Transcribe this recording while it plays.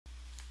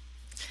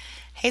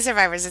Hey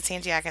survivors, it's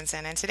Angie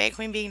Atkinson, and today at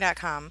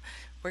QueenBeing.com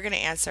we're going to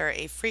answer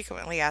a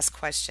frequently asked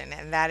question,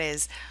 and that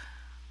is,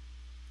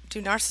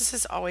 do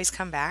narcissists always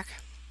come back?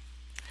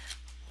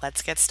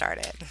 Let's get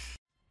started.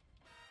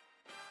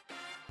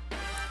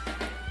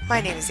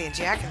 My name is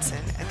Angie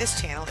Atkinson, and this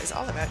channel is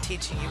all about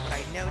teaching you what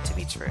I know to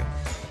be true.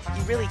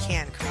 You really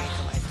can create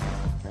the life you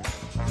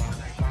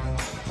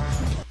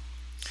want.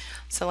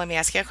 So let me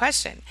ask you a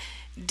question.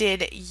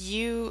 Did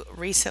you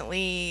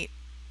recently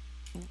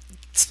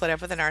split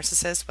up with a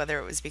narcissist, whether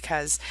it was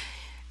because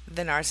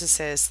the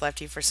narcissist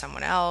left you for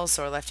someone else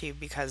or left you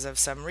because of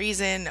some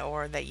reason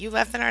or that you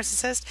left the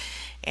narcissist?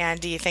 And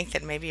do you think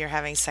that maybe you're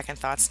having second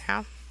thoughts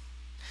now?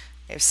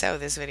 If so,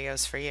 this video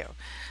is for you.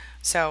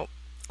 So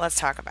let's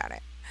talk about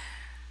it.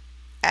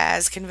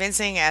 As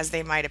convincing as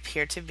they might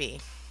appear to be,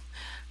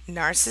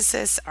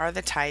 narcissists are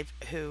the type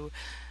who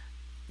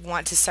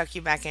want to suck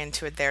you back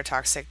into their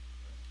toxic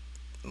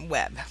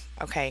web.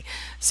 Okay,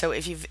 so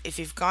if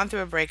you've gone through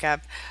a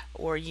breakup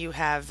or you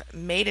have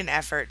made an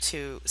effort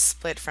to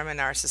split from a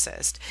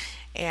narcissist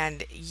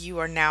and you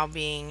are now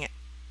being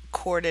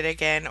courted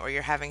again, or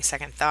you're having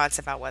second thoughts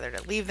about whether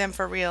to leave them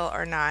for real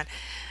or not,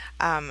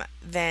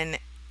 then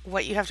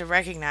what you have to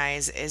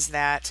recognize is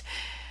that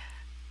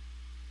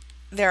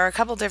there are a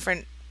couple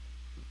different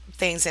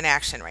things in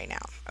action right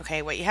now.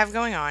 Okay, what you have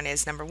going on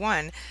is, number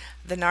one,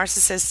 the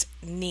narcissist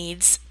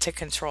needs to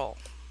control.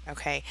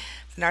 Okay,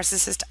 the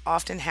narcissist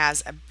often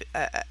has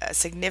a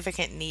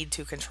significant need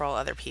to control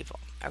other people.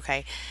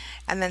 Okay,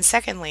 and then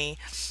secondly,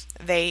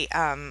 they,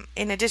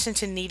 in addition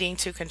to needing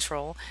to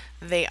control,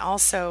 they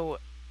also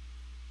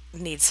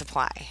need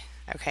supply.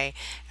 Okay,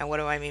 and what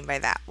do I mean by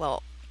that?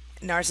 Well,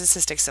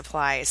 narcissistic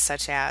supply,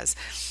 such as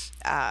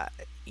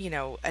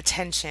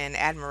attention,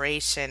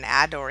 admiration,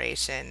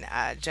 adoration,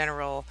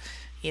 general,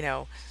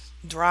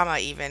 drama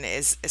even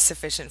is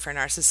sufficient for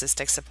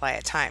narcissistic supply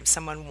at times.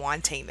 Someone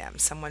wanting them,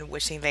 someone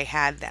wishing they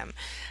had them.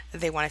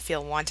 They want to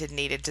feel wanted,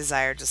 needed,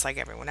 desired, just like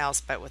everyone else.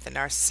 But with the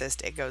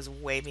narcissist, it goes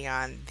way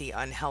beyond the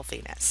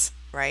unhealthiness,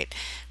 right?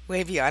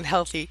 Way beyond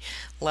healthy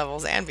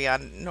levels and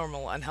beyond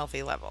normal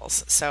unhealthy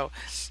levels. So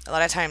a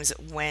lot of times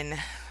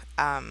when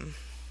the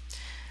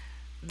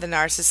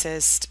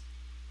narcissist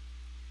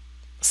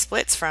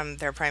splits from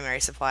their primary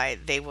supply,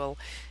 they will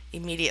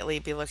immediately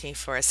be looking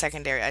for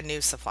a new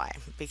supply,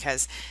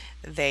 because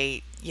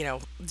they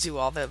do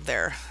all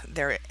their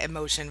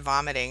emotion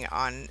vomiting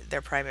on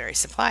their primary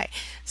supply.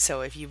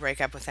 So if you break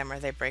up with them or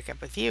they break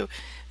up with you,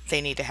 they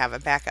need to have a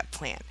backup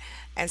plan.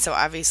 And so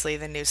obviously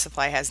the new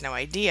supply has no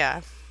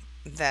idea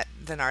that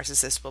the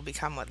narcissist will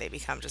become what they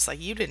become, just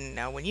like you didn't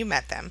know when you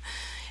met them.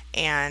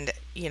 And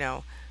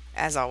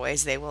as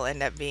always, they will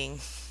end up being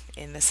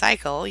in the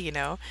cycle,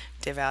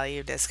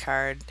 devalue,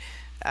 discard,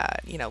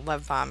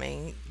 love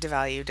bombing,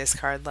 devalue,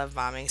 discard, love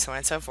bombing, so on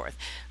and so forth.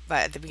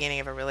 But at the beginning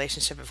of a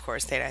relationship, of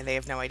course, they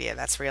have no idea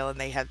that's real, and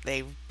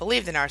they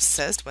believe the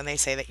narcissist when they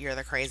say that you're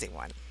the crazy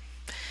one.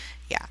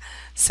 Yeah.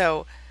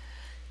 So,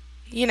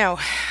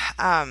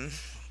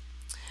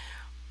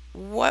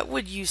 what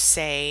would you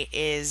say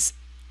is,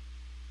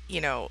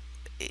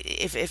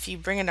 if you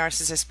bring a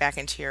narcissist back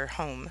into your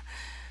home,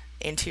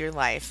 into your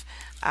life,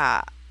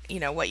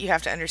 what you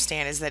have to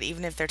understand is that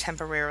even if they're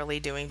temporarily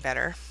doing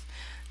better,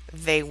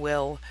 they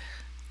will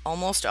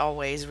almost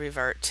always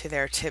revert to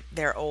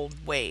their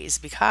old ways,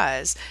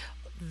 because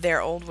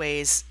their old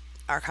ways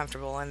are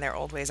comfortable and their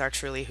old ways are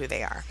truly who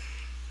they are.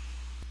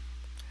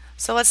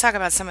 So let's talk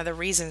about some of the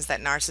reasons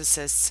that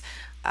narcissists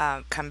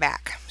come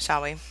back,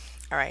 shall we?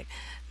 All right.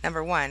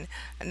 Number one,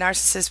 a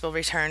narcissist will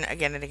return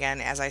again and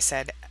again, as I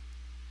said,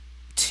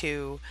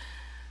 to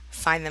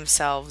find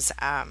themselves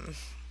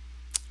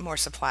more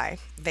supply.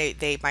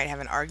 They might have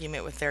an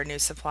argument with their new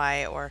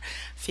supply, or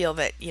feel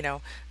that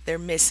they're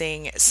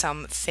missing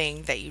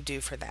something that you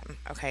do for them.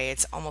 Okay,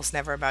 it's almost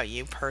never about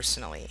you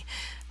personally,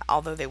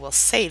 although they will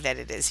say that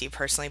it is you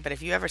personally. But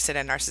if you ever sit a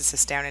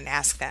narcissist down and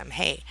ask them,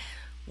 hey,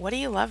 what do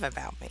you love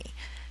about me,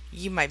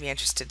 you might be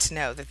interested to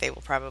know that they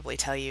will probably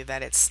tell you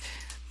that it's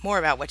more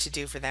about what you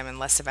do for them and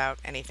less about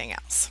anything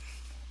else.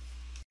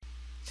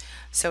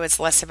 So it's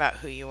less about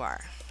who you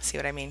are. See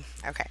what I mean?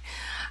 Okay.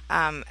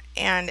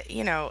 And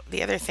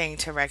the other thing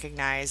to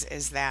recognize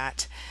is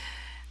that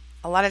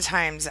a lot of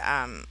times,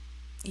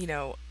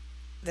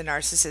 the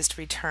narcissist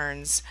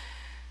returns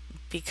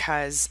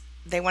because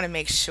they want to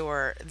make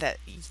sure that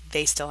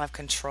they still have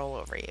control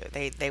over you.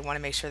 They want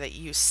to make sure that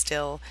you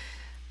still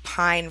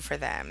pine for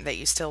them, that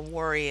you still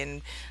worry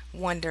and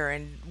wonder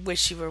and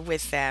wish you were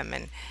with them,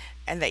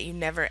 and that you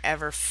never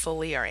ever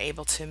fully are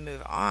able to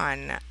move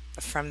on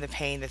from the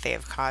pain that they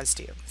have caused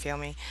you. Feel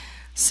me?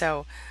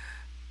 So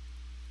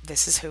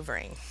this is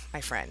hoovering,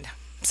 my friend.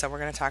 So we're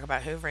going to talk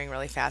about hoovering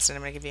really fast, and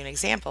I'm going to give you an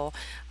example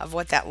of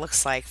what that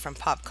looks like from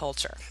pop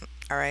culture.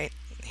 All right,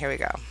 here we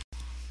go.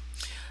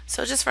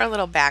 So just for a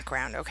little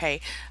background, okay,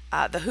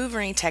 the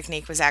hoovering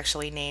technique was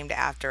actually named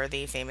after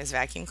the famous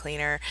vacuum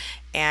cleaner,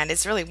 and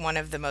it's really one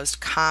of the most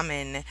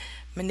common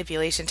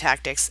manipulation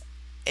tactics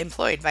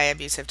employed by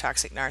abusive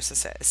toxic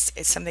narcissists.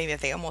 It's something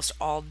that they almost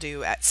all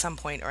do at some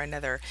point or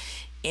another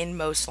in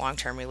most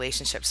long-term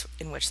relationships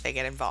in which they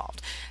get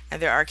involved. Now,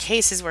 there are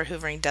cases where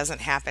hoovering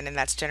doesn't happen, and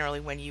that's generally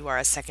when you are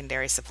a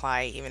secondary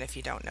supply, even if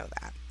you don't know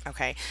that.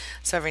 Okay,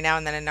 so every now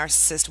and then a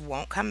narcissist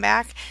won't come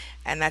back,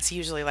 and that's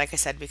usually, like I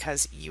said,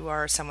 because you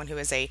are someone who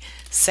is a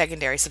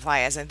secondary supply,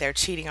 as in they're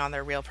cheating on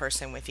their real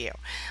person with you.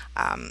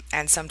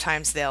 And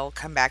sometimes they'll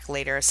come back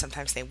later,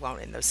 sometimes they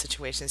won't in those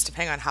situations,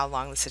 depending on how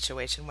long the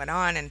situation went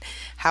on and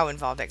how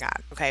involved it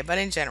got. Okay, but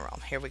in general,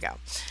 here we go.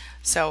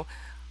 So,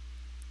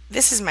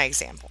 this is my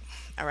example.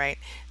 All right.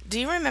 Do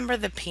you remember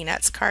the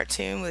Peanuts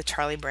cartoon with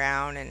Charlie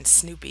Brown and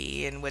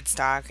Snoopy and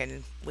Woodstock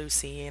and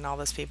Lucy and all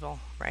those people,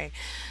 right?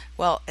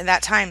 Well, in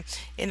that time,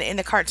 in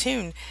the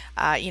cartoon,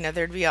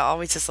 there'd be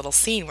always this little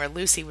scene where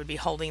Lucy would be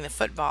holding the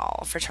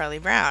football for Charlie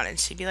Brown, and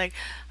she'd be like,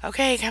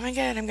 "Okay, come and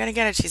get it. I'm gonna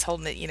get it." She's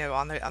holding it,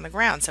 on the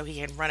ground so he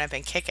can run up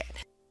and kick it.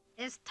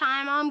 This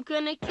time I'm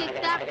gonna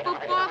kick that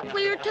football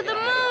clear to the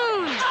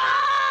moon!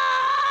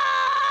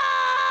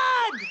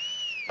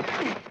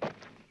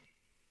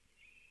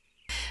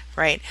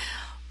 Right?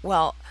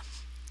 Well,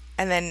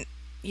 and then,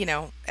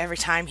 every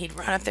time he'd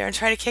run up there and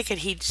try to kick it,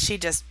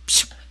 she'd just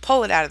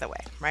pull it out of the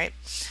way, right?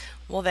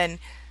 Well, then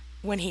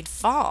when he'd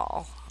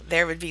fall,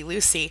 there would be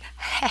Lucy,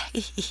 ha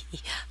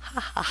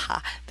ha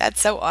ha,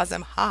 that's so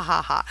awesome, ha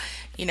ha ha,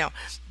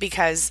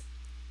 because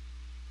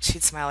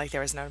she'd smile like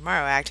there was no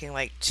tomorrow, acting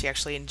like she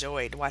actually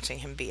enjoyed watching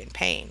him be in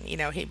pain.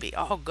 He'd be,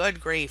 oh, good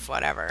grief,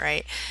 whatever,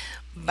 right?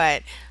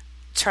 But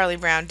Charlie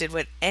Brown did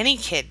what any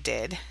kid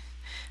did,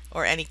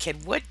 or any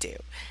kid would do,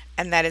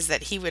 and that is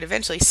that he would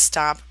eventually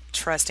stop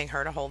trusting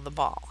her to hold the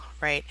ball,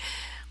 right?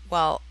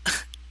 Well,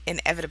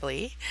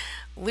 inevitably,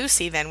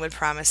 Lucy then would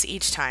promise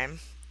each time,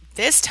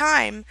 this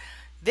time,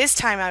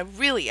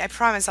 I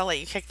promise I'll let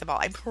you kick the ball.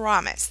 I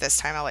promise this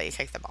time I'll let you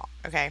kick the ball,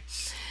 okay?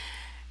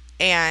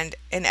 And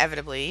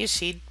inevitably,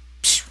 she'd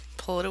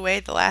pull it away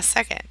at the last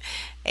second.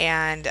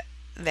 And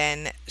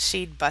then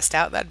she'd bust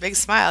out that big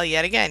smile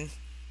yet again.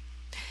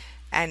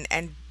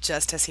 And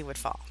just as he would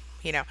fall,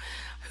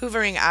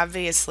 Hoovering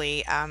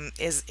obviously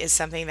is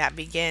something that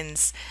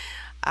begins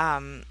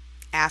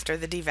after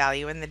the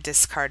devalue and the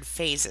discard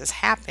phases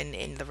happen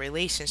in the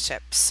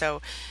relationship.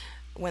 So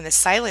when the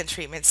silent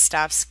treatment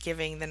stops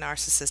giving the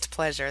narcissist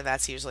pleasure,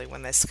 that's usually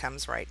when this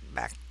comes right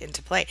back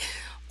into play.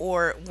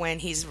 Or when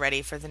he's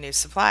ready for the new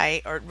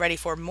supply, or ready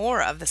for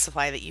more of the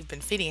supply that you've been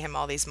feeding him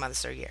all these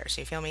months or years.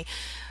 You feel me?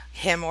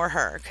 Him or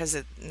her,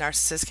 because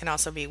narcissists can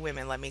also be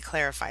women. Let me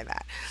clarify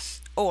that.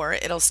 Or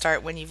it'll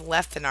start when you've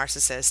left the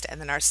narcissist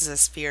and the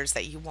narcissist fears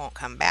that you won't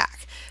come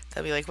back.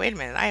 They'll be like, wait a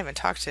minute, I haven't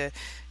talked to,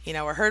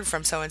 or heard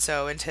from so and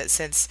so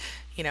since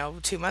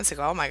 2 months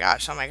ago. Oh my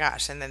gosh, oh my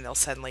gosh. And then they'll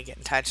suddenly get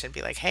in touch and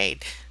be like, hey,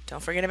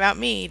 don't forget about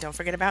me. Don't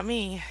forget about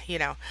me.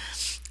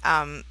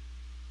 The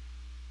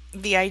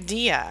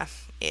idea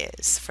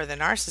is for the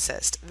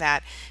narcissist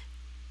that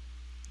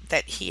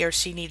he or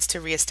she needs to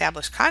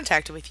reestablish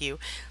contact with you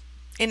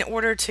in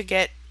order to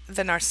get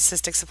the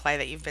narcissistic supply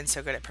that you've been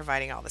so good at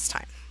providing all this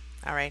time.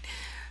 All right.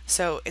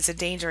 So it's a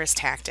dangerous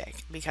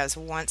tactic, because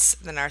once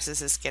the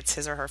narcissist gets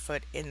his or her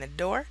foot in the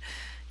door,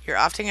 you're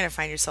often going to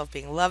find yourself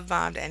being love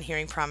bombed and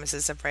hearing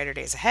promises of brighter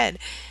days ahead.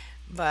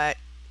 But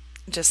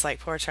just like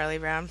poor Charlie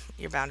Brown,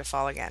 you're bound to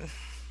fall again.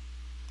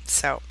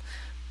 So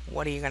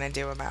what are you going to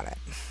do about it?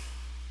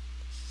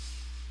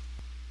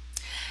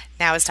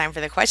 Now it's time for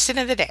the question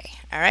of the day.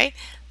 All right.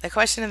 The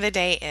question of the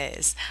day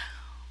is,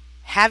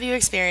 have you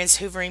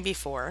experienced hoovering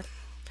before?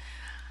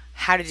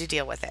 How did you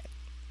deal with it?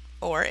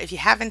 Or if you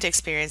haven't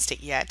experienced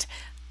it yet,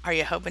 are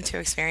you hoping to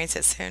experience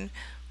it soon?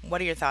 What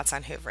are your thoughts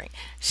on hoovering?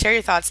 Share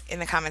your thoughts in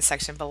the comments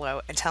section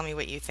below and tell me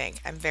what you think.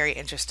 I'm very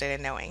interested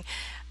in knowing.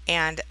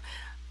 And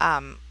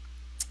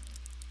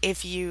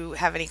if you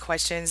have any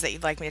questions that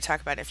you'd like me to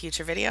talk about in a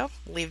future video,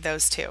 leave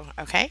those too,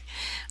 okay?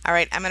 All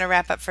right, I'm going to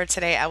wrap up for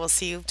today. I will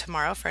see you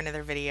tomorrow for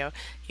another video.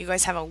 You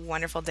guys have a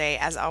wonderful day.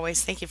 As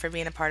always, thank you for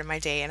being a part of my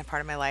day and a part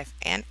of my life,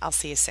 and I'll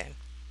see you soon.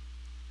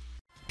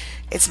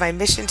 It's my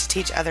mission to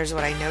teach others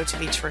what I know to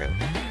be true.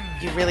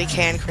 You really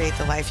can create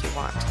the life you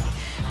want.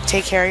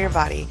 Take care of your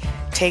body,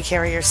 take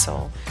care of your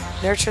soul,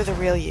 nurture the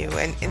real you,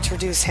 and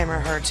introduce him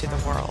or her to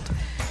the world.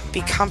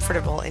 Be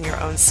comfortable in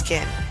your own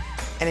skin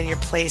and in your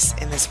place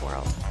in this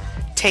world.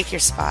 Take your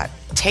spot,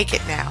 take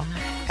it now,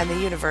 and the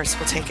universe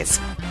will take its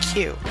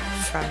cue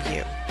from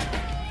you.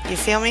 You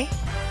feel me?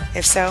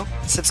 If so,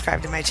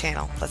 subscribe to my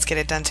channel. Let's get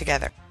it done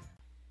together.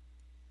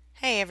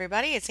 Hey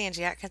everybody, it's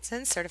Angie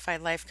Atkinson,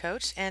 Certified Life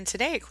Coach, and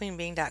today at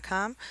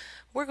QueenBeing.com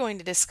we're going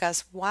to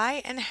discuss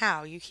why and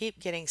how you keep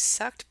getting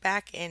sucked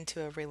back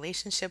into a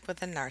relationship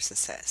with a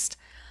narcissist.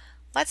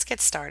 Let's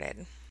get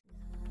started.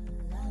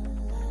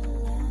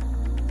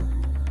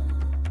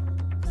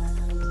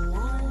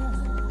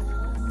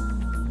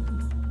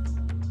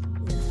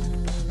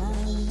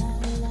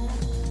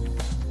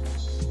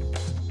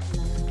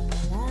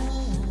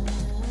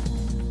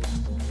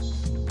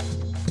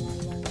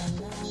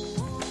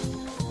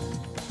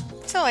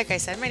 So like I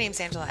said, my name is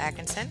Angela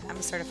Atkinson. I'm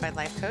a certified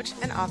life coach,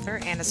 an author,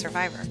 and a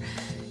survivor.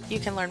 You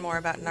can learn more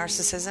about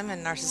narcissism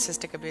and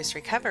narcissistic abuse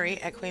recovery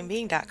at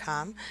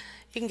queenbeing.com.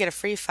 You can get a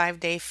free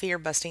 5-day fear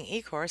busting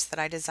e course that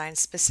I designed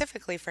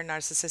specifically for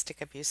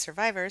narcissistic abuse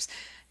survivors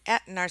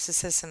at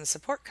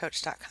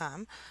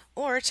narcissismsupportcoach.com,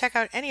 or check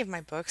out any of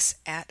my books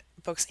at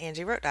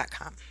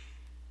booksangiewrote.com.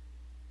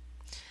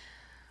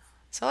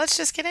 So let's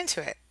just get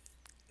into it.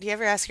 Do you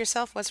ever ask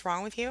yourself what's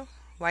wrong with you?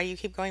 Why you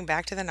keep going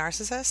back to the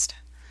narcissist?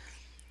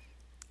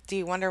 Do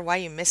you wonder why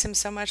you miss him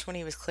so much when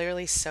he was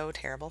clearly so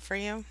terrible for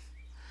you?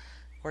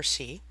 Or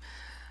she?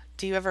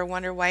 Do you ever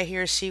wonder why he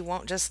or she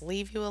won't just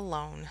leave you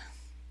alone?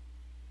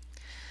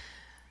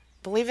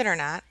 Believe it or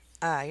not,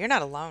 you're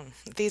not alone.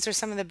 These are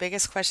some of the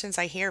biggest questions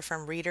I hear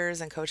from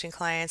readers and coaching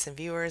clients and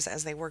viewers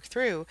as they work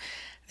through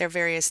their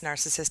various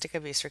narcissistic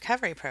abuse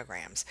recovery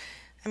programs.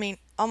 I mean,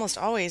 almost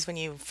always when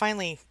you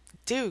finally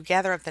do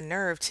gather up the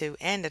nerve to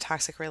end a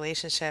toxic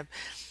relationship,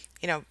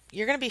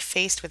 you're going to be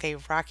faced with a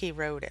rocky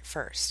road at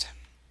first.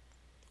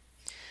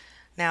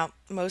 Now,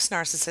 most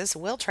narcissists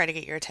will try to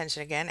get your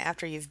attention again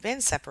after you've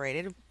been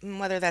separated,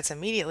 whether that's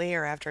immediately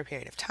or after a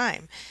period of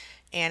time.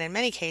 And in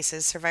many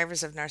cases,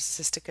 survivors of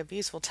narcissistic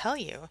abuse will tell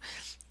you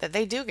that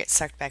they do get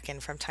sucked back in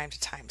from time to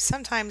time,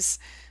 sometimes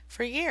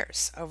for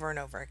years, over and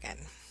over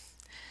again.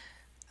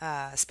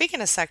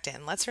 Speaking of sucked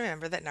in, let's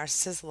remember that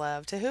narcissists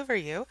love to hoover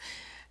you.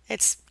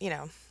 It's,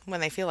 when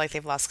they feel like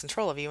they've lost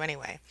control of you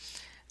anyway.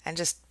 And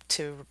just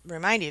to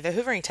remind you, the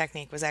hoovering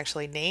technique was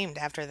actually named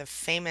after the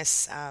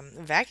famous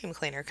vacuum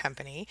cleaner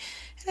company,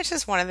 and it's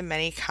just one of the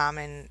many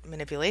common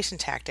manipulation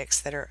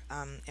tactics that are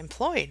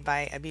employed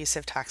by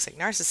abusive, toxic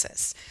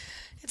narcissists.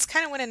 It's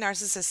kind of when a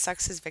narcissist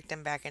sucks his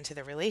victim back into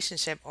the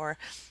relationship or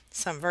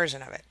some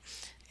version of it.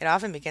 It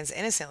often begins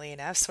innocently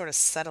enough, sort of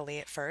subtly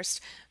at first,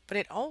 but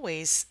it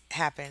always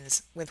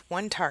happens with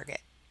one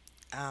target,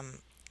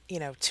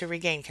 to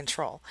regain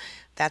control.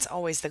 That's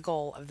always the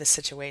goal of the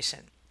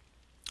situation.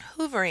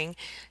 Hoovering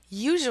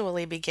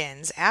usually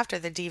begins after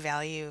the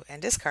devalue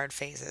and discard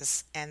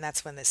phases, and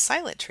that's when the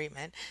silent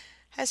treatment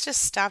has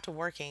just stopped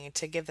working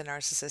to give the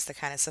narcissist the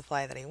kind of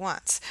supply that he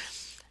wants,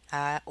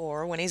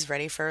 or when he's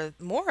ready for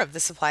more of the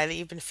supply that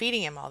you've been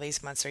feeding him all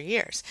these months or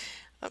years.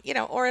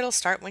 Or it'll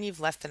start when you've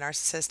left the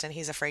narcissist and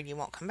he's afraid you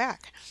won't come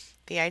back.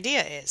 The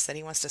idea is that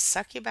he wants to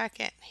suck you back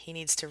in. He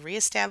needs to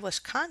reestablish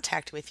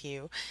contact with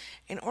you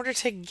in order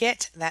to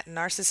get that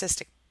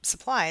narcissistic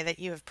supply that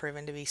you have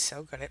proven to be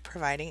so good at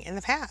providing in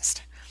the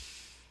past.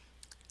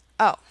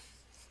 Oh,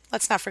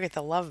 let's not forget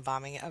the love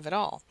bombing of it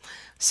all.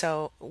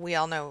 So we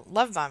all know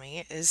love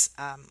bombing is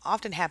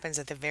often happens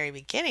at the very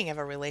beginning of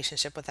a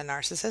relationship with a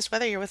narcissist,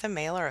 whether you're with a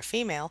male or a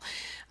female.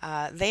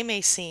 They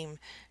may seem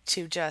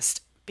to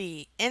just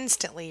be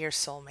instantly your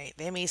soulmate.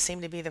 They may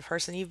seem to be the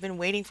person you've been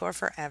waiting for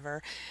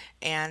forever,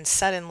 and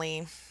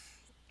suddenly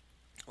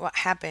what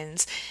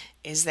happens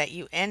is that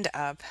you end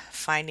up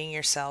finding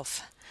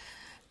yourself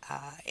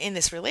in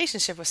this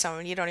relationship with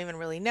someone you don't even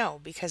really know,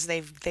 because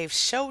they've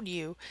showed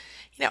you,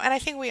 and I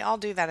think we all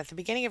do that at the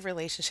beginning of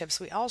relationships.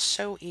 We all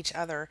show each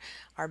other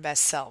our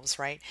best selves,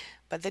 right?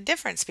 But the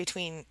difference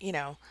between,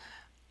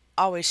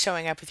 always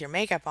showing up with your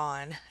makeup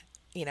on,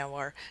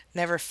 or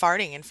never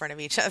farting in front of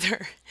each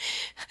other,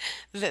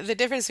 the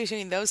difference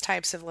between those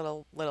types of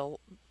little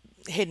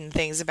hidden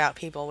things about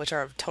people, which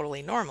are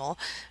totally normal,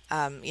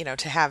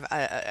 to have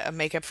a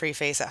makeup free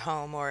face at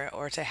home,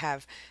 or to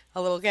have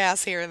a little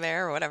gas here and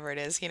there, or whatever it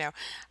is,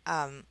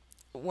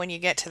 when you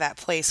get to that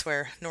place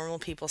where normal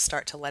people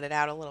start to let it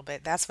out a little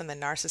bit, that's when the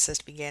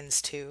narcissist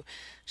begins to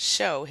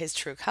show his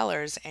true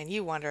colors, and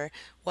you wonder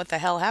what the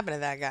hell happened to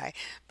that guy.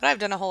 But I've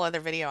done a whole other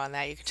video on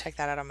that. You can check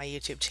that out on my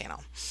YouTube channel.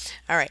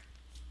 All right,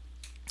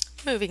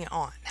 moving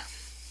on.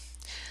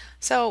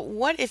 So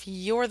what if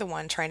you're the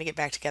one trying to get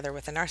back together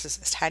with a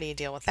narcissist? How do you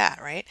deal with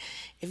that, right?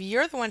 If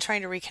you're the one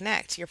trying to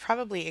reconnect, you're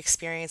probably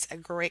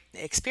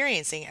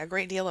experiencing a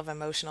great deal of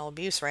emotional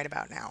abuse right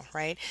about now,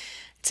 right?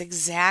 It's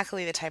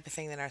exactly the type of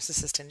thing the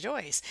narcissist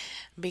enjoys,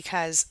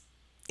 because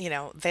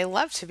they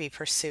love to be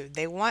pursued.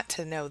 They want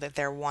to know that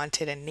they're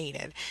wanted and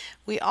needed.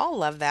 We all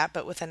love that,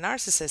 but with a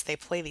narcissist, they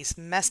play these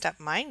messed up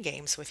mind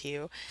games with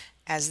you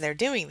as they're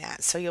doing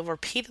that. So you'll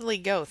repeatedly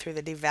go through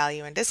the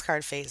devalue and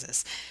discard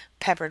phases,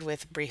 peppered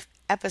with brief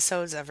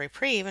episodes of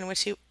reprieve in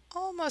which you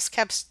almost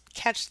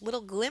catch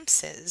little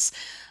glimpses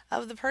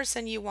of the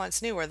person you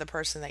once knew, or the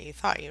person that you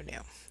thought you knew,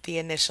 the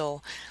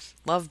initial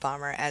love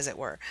bomber, as it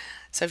were.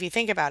 So if you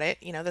think about it,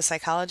 the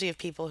psychology of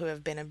people who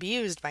have been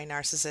abused by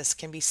narcissists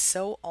can be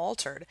so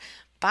altered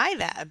by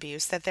that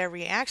abuse that their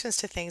reactions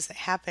to things that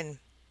happen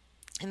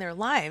in their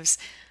lives,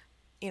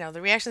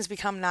 the reactions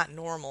become not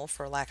normal,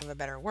 for lack of a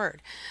better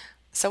word.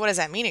 So what does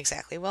that mean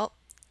exactly? Well,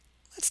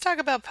 let's talk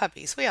about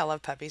puppies. We all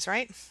love puppies,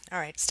 right? All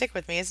right, stick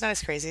with me. It's not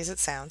as crazy as it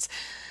sounds.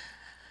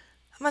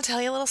 I'm going to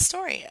tell you a little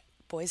story,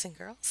 boys and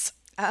girls.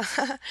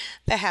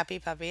 The happy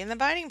puppy and the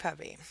biting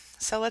puppy.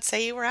 So let's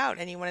say you were out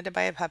and you wanted to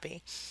buy a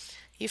puppy.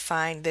 You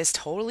find this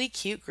totally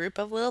cute group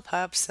of little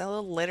pups, a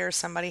little litter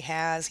somebody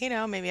has,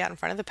 maybe out in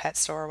front of the pet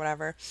store or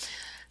whatever.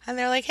 And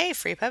they're like, hey,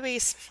 free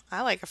puppies.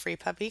 I like a free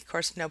puppy. Of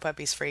course, no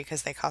puppy's free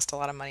because they cost a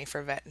lot of money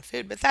for vet and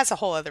food, but that's a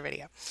whole other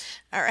video.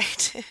 All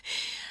right.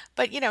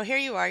 But, here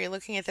you are. You're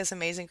looking at this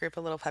amazing group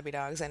of little puppy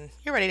dogs and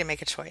you're ready to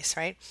make a choice,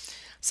 right?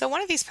 So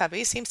one of these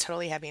puppies seems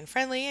totally happy and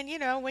friendly,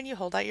 and when you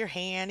hold out your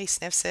hand, he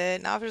sniffs it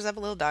and offers up a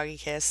little doggy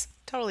kiss.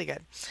 Totally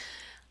good.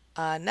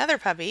 Another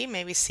puppy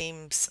maybe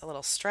seems a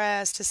little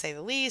stressed, to say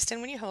the least,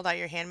 and when you hold out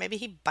your hand, maybe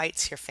he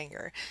bites your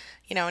finger,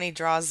 and he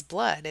draws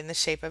blood in the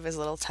shape of his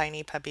little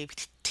tiny puppy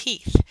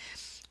teeth.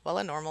 Well,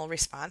 a normal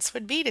response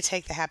would be to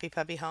take the happy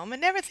puppy home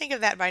and never think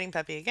of that biting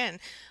puppy again.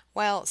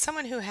 While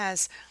someone who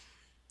has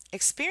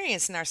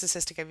experienced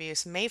narcissistic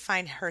abuse may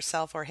find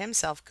herself or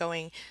himself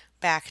going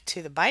back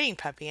to the biting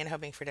puppy and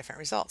hoping for different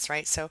results,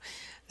 right? So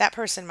that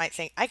person might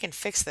think, I can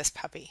fix this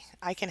puppy.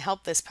 I can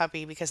help this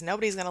puppy because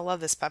nobody's going to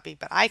love this puppy,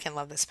 but I can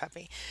love this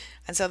puppy.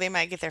 And so they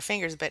might get their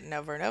fingers bitten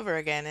over and over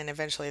again and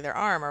eventually their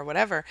arm or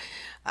whatever,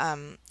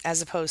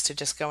 as opposed to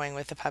just going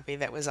with the puppy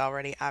that was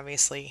already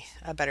obviously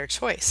a better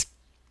choice.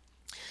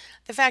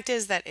 The fact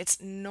is that it's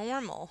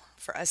normal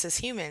for us as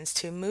humans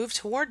to move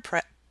toward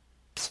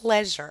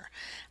pleasure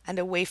and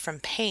away from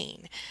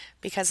pain.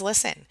 Because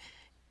listen,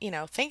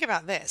 think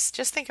about this.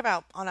 Just think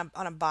about on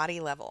a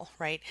body level,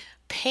 right?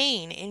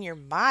 Pain in your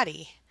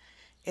body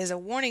is a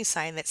warning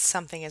sign that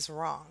something is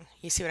wrong.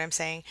 You see what I'm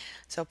saying?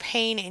 So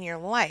pain in your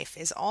life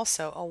is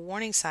also a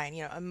warning sign.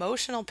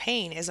 Emotional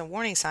pain is a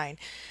warning sign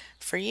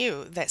for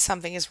you that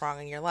something is wrong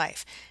in your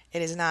life.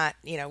 It is not,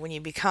 when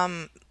you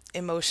become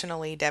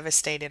emotionally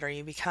devastated or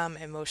you become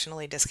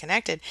emotionally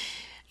disconnected,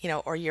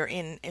 or you're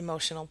in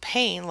emotional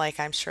pain, like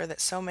I'm sure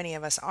that so many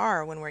of us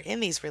are when we're in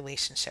these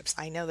relationships.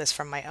 I know this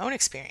from my own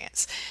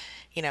experience.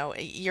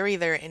 You're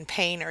either in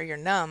pain or you're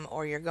numb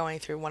or you're going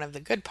through one of the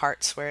good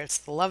parts where it's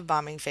the love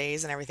bombing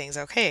phase and everything's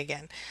okay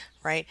again,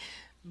 right?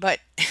 But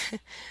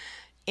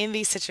in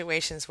these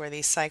situations where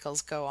these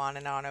cycles go on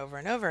and on over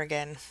and over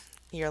again,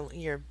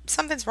 you're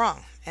something's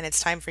wrong and it's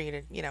time for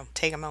you to,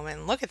 take a moment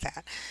and look at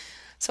that.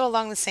 So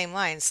along the same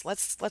lines,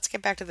 let's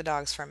get back to the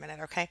dogs for a minute,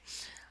 okay?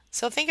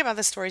 So think about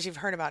the stories you've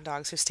heard about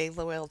dogs who stayed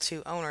loyal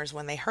to owners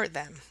when they hurt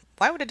them.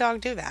 Why would a dog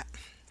do that?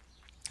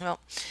 Well,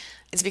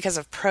 it's because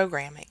of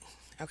programming,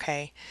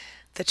 okay?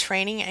 The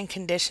training and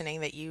conditioning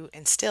that you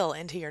instill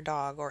into your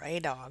dog or a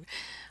dog,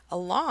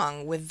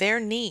 along with their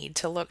need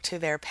to look to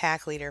their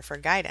pack leader for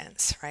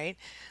guidance, right?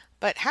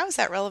 But how is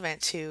that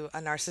relevant to a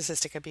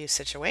narcissistic abuse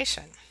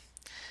situation?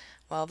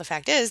 Well, the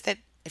fact is that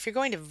if you're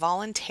going to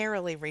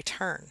voluntarily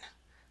return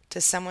to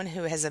someone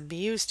who has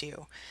abused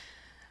you,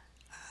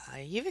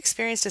 you've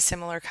experienced a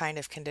similar kind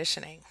of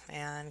conditioning.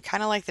 And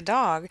kind of like the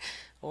dog,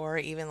 or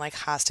even like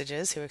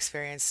hostages who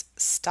experience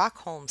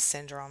Stockholm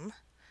syndrome,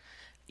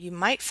 you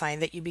might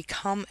find that you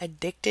become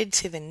addicted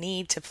to the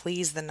need to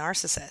please the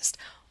narcissist,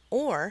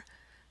 or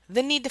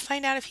the need to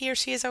find out if he or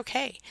she is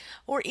okay,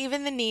 or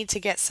even the need to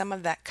get some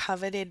of that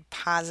coveted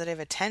positive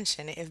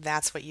attention if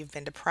that's what you've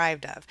been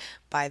deprived of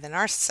by the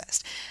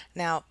narcissist.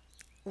 Now,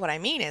 what I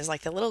mean is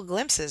like the little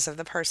glimpses of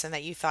the person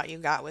that you thought you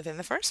got with in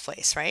the first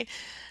place, right?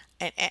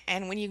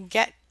 And when you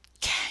get,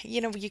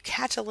 you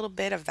catch a little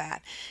bit of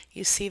that.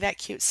 You see that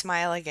cute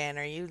smile again,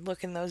 or you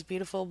look in those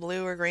beautiful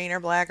blue or green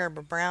or black or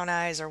brown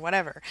eyes or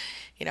whatever,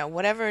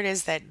 whatever it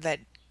is that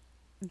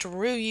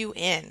drew you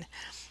in.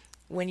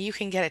 When you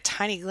can get a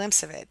tiny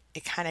glimpse of it,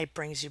 it kind of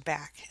brings you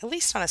back, at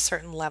least on a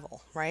certain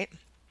level, right?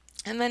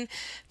 And then,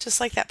 just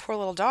like that poor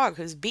little dog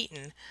who's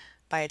beaten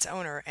by its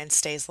owner and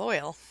stays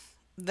loyal,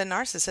 the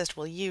narcissist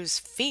will use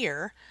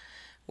fear,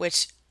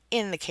 which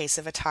in the case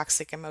of a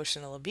toxic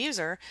emotional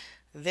abuser,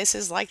 this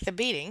is like the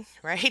beating,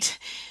 right?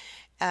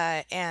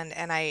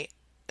 And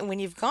when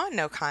you've gone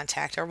no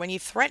contact, or when you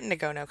threaten to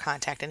go no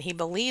contact and he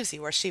believes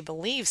you or she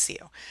believes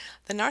you,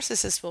 the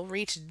narcissist will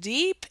reach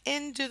deep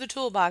into the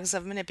toolbox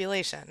of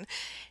manipulation.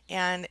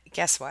 And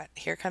guess what?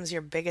 Here comes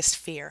your biggest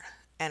fear.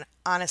 And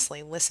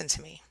honestly, listen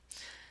to me.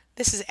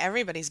 This is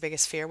everybody's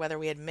biggest fear, whether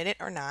we admit it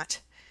or not.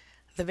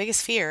 The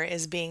biggest fear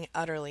is being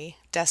utterly,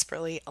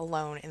 desperately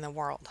alone in the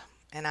world.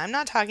 And I'm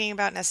not talking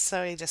about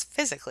necessarily just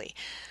physically.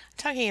 I'm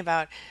talking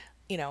about,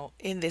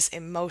 in this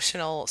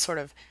emotional sort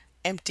of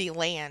empty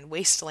land,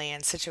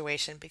 wasteland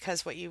situation,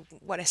 because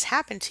what has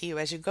happened to you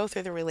as you go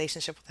through the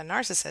relationship with a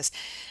narcissist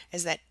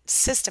is that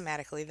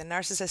systematically the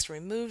narcissist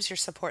removes your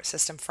support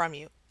system from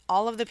you.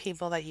 All of the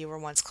people that you were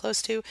once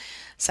close to,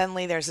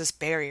 suddenly there's this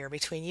barrier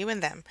between you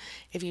and them.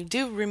 If you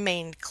do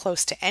remain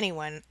close to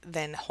anyone,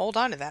 then hold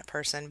on to that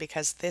person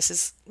because this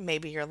is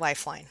maybe your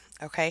lifeline,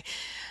 okay?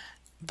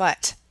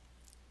 But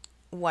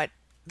what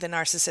the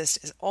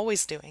narcissist is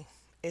always doing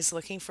is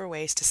looking for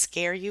ways to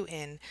scare you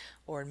in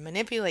or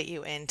manipulate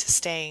you into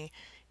staying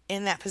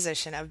in that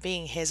position of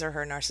being his or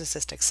her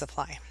narcissistic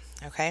supply.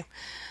 Okay?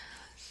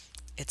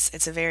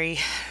 It's a very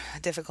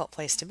difficult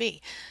place to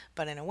be.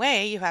 But in a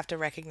way, you have to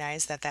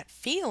recognize that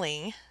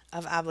feeling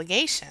of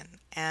obligation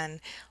and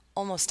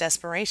almost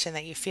desperation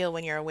that you feel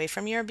when you're away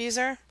from your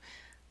abuser,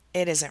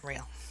 it isn't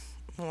real.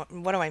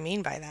 What do I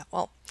mean by that?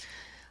 Well,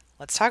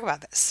 let's talk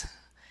about this.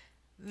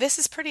 This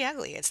is pretty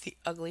ugly. It's the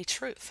ugly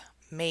truth.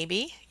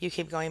 Maybe you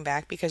keep going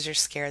back because you're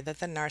scared that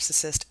the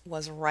narcissist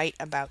was right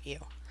about you.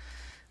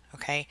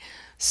 Okay?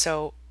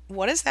 So,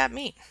 what does that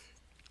mean?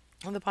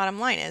 Well, the bottom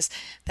line is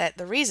that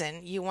the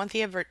reason you want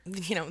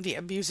the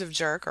abusive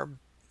jerk or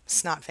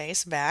snot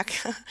face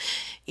back,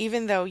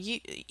 even though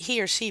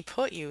he or she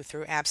put you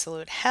through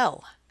absolute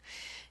hell,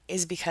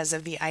 is because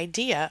of the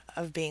idea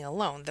of being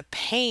alone, the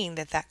pain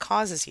that that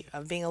causes you,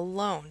 of being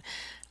alone,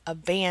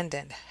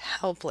 abandoned,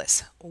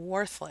 helpless,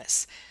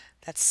 worthless.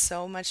 That's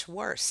so much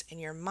worse in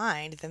your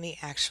mind than the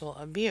actual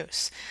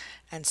abuse.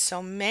 And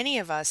so many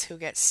of us who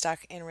get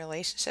stuck in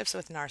relationships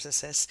with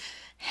narcissists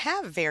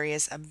have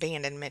various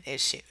abandonment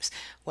issues,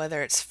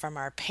 whether it's from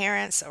our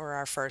parents or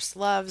our first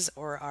loves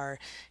or our,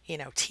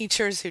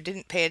 teachers who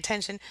didn't pay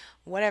attention,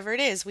 whatever it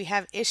is, we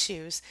have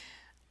issues,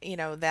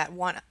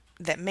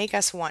 that make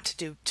us want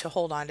to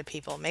hold on to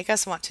people, make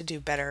us want to do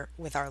better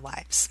with our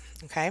lives.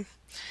 Okay?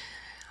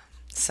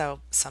 So,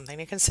 something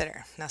to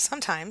consider. Now,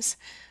 sometimes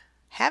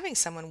having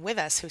someone with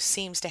us who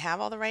seems to have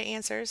all the right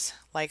answers,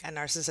 like a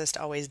narcissist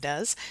always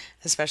does,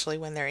 especially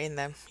when they're in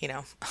the,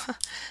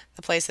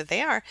 the place that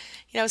they are,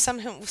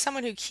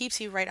 someone who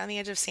keeps you right on the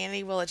edge of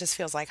sanity, well, it just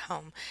feels like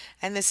home.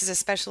 And this is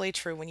especially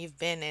true when you've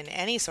been in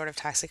any sort of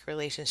toxic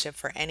relationship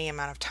for any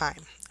amount of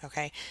time.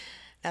 Okay.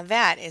 Now,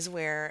 that is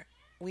where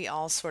we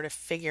all sort of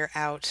figure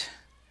out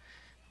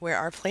where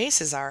our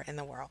places are in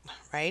the world,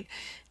 right?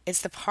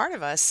 It's the part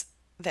of us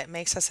that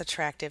makes us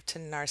attractive to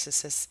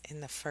narcissists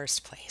in the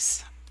first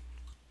place.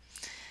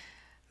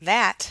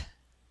 That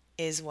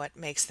is what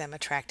makes them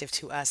attractive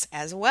to us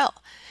as well,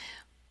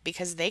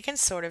 because they can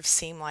sort of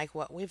seem like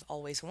what we've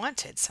always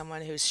wanted,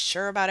 someone who's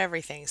sure about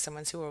everything,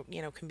 someone who,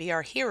 can be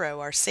our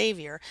hero, our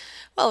savior.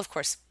 Well, of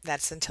course,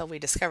 that's until we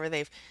discover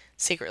they've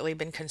secretly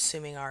been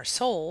consuming our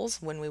souls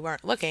when we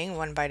weren't looking,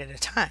 one bite at a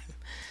time,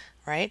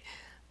 right?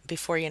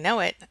 Before you know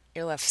it,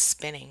 you're left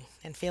spinning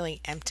and feeling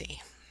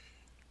empty.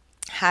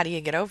 How do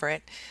you get over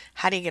it?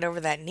 How do you get over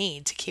that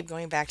need to keep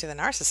going back to the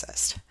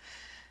narcissist?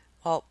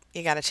 Well,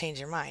 you got to change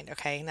your mind,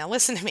 okay? Now,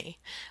 listen to me.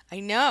 I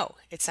know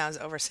it sounds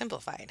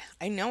oversimplified.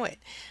 I know it.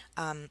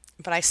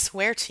 But I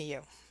swear to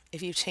you,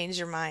 if you change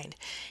your mind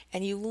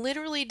and you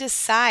literally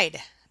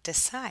decide,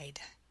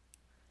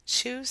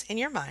 choose in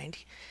your mind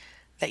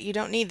that you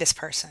don't need this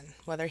person,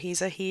 whether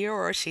he's a he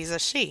or she's a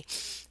she,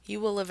 you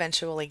will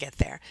eventually get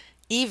there,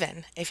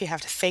 even if you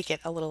have to fake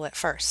it a little at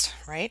first,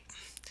 right?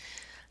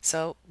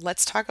 So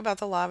let's talk about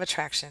the law of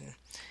attraction.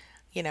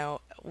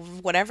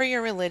 Whatever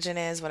your religion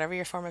is, whatever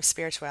your form of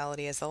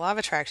spirituality is, the law of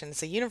attraction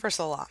is a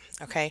universal law,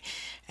 okay?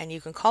 And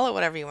you can call it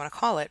whatever you want to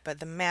call it, but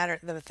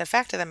the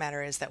fact of the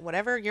matter is that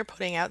whatever you're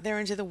putting out there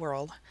into the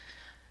world,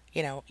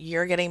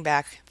 you're getting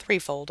back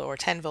threefold or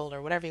tenfold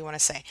or whatever you want to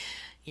say.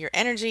 Your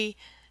energy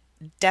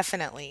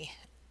definitely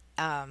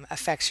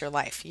affects your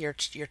life, your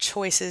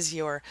choices,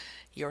 your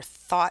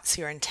thoughts,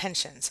 your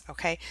intentions,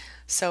 okay?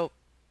 So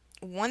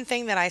one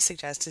thing that I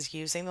suggest is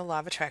using the law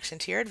of attraction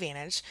to your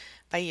advantage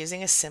by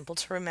using a simple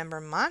to remember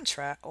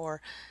mantra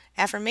or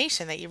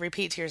affirmation that you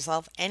repeat to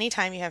yourself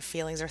anytime you have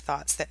feelings or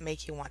thoughts that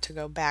make you want to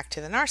go back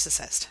to the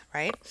narcissist,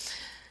 right?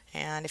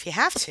 And if you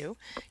have to,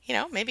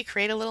 maybe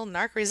create a little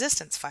narc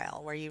resistance file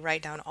where you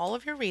write down all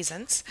of your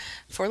reasons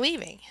for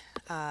leaving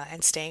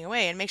and staying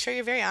away. And make sure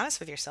you're very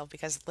honest with yourself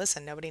because,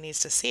 listen, nobody needs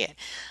to see it.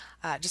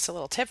 Just a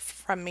little tip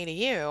from me to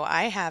you.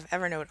 I have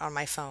Evernote on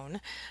my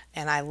phone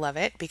and I love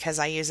it because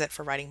I use it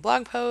for writing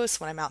blog posts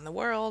when I'm out in the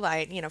world.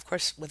 Of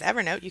course, with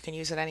Evernote, you can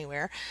use it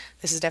anywhere.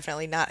 This is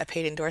definitely not a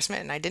paid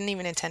endorsement and I didn't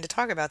even intend to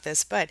talk about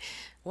this, but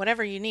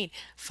whatever you need,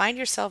 find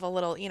yourself a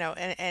little,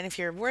 and if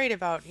you're worried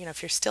about,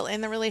 if you're still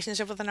in the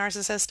relationship with a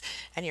narcissist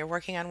and you're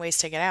working on ways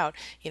to get out,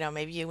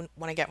 maybe you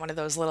want to get one of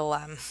those little,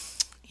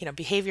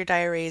 behavior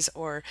diaries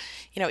or,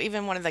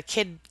 even one of the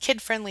kid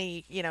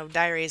friendly,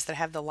 diaries that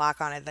have the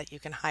lock on it that you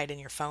can hide in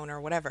your phone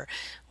or whatever.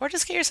 Or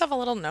just get yourself a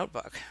little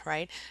notebook,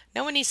 right?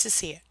 No one needs to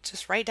see it.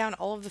 Just write down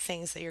all of the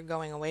things that you're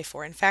going away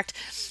for. In fact,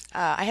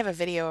 I have a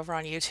video over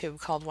on YouTube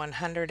called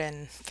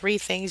 103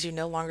 Things You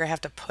No Longer Have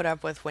to Put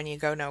Up With When You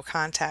Go No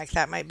Contact.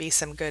 That might be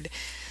some good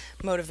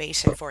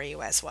motivation for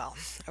you as well.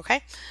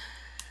 Okay?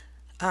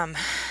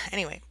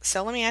 Anyway,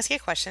 so let me ask you a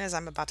question as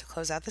I'm about to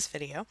close out this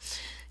video.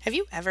 Have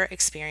you ever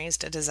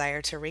experienced a desire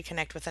to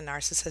reconnect with a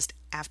narcissist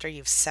after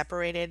you've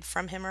separated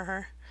from him or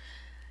her?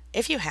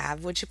 If you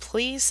have, would you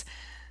please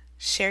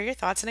share your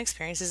thoughts and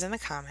experiences in the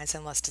comments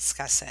and let's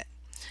discuss it.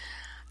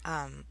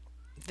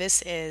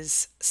 This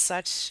is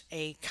such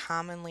a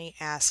commonly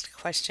asked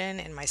question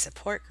in my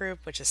support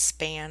group, which is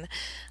SPAN,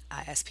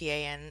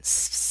 SPAN,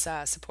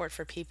 support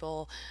for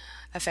people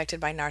affected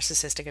by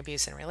narcissistic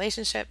abuse in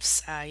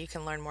relationships. You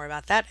can learn more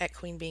about that at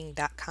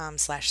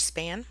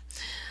queenbeing.com/span.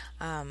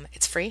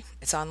 It's free,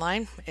 it's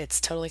online, it's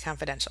totally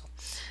confidential.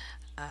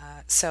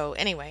 So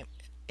anyway,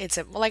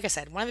 like I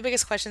said, one of the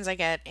biggest questions I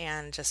get,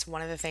 and just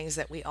one of the things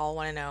that we all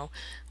want to know: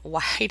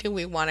 why do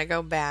we want to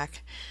go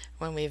back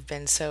when we've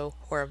been so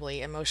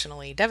horribly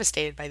emotionally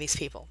devastated by these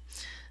people?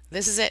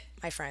 This is it,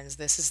 my friends.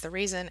 This is the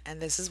reason,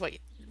 and this is what.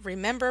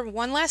 Remember,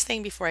 one last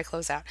thing before I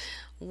close out.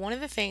 One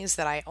of the things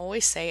that I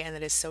always say, and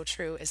that is so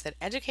true, is that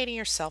educating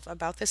yourself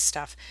about this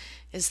stuff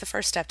is the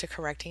first step to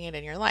correcting it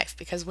in your life.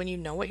 Because when you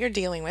know what you're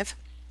dealing with,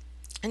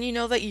 and you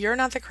know that you're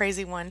not the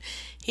crazy one,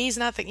 he's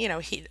not the,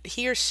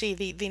 he or she,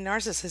 the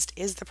narcissist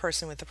is the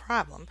person with the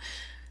problem.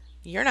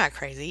 You're not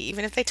crazy.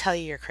 Even if they tell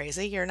you you're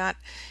crazy, you're not.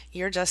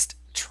 You're just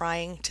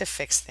trying to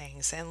fix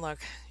things. And look,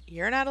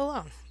 you're not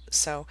alone.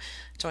 So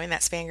join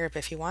that span group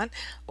if you want,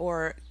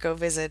 or go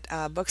visit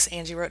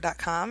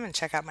booksangiewrote.com and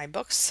check out my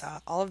books.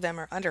 All of them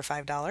are under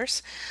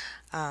 $5.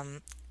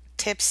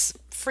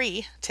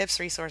 Free tips,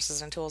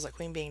 resources, and tools at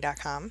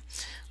queenbeing.com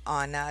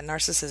on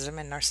narcissism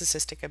and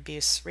narcissistic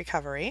abuse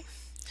recovery.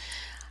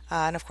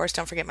 And of course,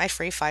 don't forget my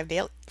free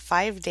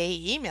 5-day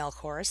email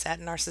course at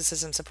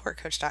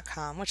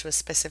narcissismsupportcoach.com, which was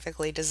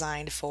specifically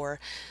designed for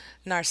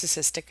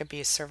narcissistic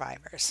abuse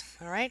survivors.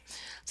 All right.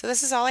 So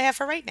this is all I have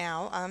for right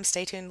now.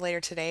 Stay tuned later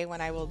today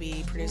when I will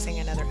be producing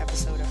another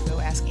episode of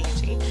Go Ask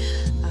Angie.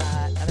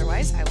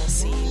 Otherwise, I will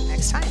see you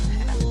next time.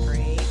 Have a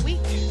great week.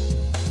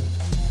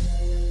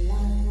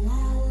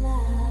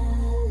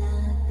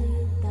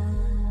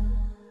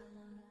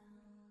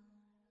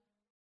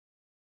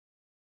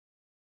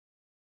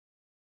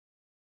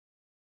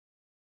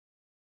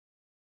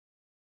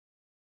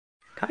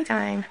 Coffee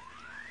time.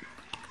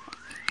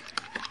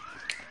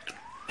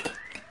 I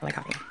like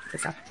coffee. Good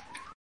stuff.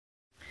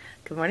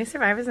 Good morning,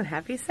 survivors, and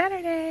happy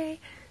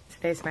Saturday.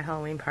 Today's my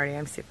Halloween party.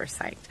 I'm super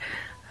psyched.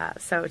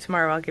 So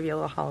tomorrow I'll give you a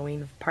little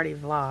Halloween party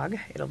vlog.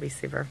 It'll be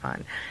super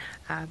fun.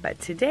 But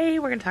today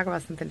we're going to talk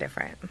about something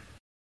different.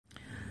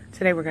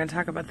 Today we're going to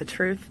talk about the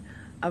truth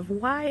of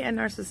why a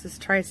narcissist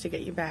tries to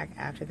get you back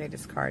after they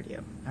discard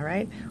you. All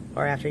right?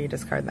 Or after you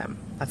discard them.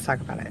 Let's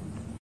talk about it.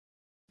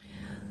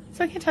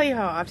 So I can't tell you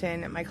how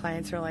often my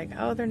clients are like,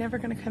 oh, they're never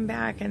going to come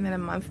back. And then a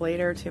month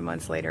later, 2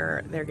 months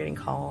later, they're getting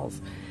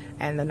calls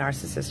and the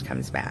narcissist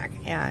comes back.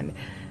 And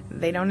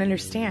they don't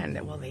understand.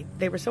 Well,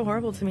 they were so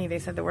horrible to me. They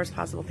said the worst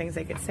possible things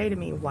they could say to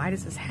me. Why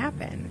does this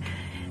happen?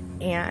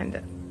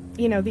 And,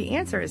 you know, the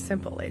answer is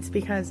simple. It's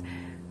because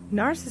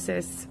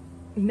narcissists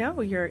know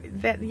your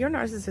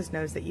narcissist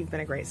knows that you've been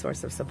a great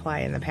source of supply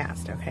in the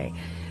past, okay?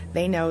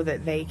 They know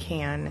that they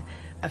can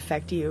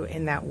affect you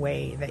in that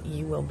way that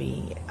you will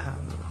be...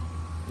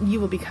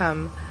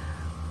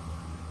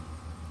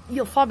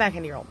 you'll fall back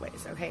into your old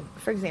ways, okay?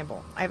 For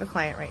example, I have a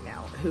client right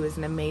now who is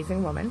an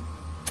amazing woman,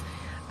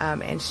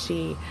 and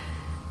she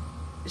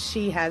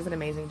has an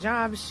amazing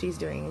job. She's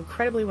doing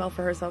incredibly well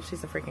for herself.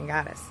 She's a freaking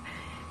goddess.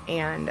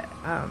 And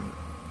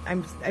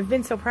I've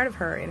been so proud of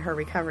her in her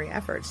recovery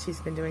efforts.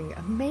 She's been doing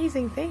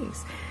amazing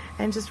things.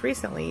 And just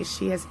recently,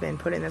 she has been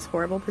put in this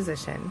horrible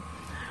position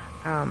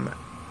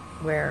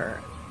where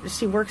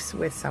she works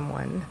with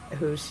someone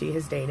who she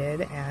has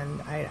dated,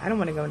 and I don't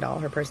want to go into all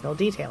her personal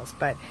details,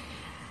 but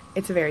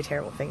it's a very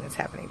terrible thing that's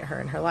happening to her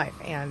in her life.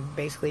 And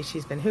basically,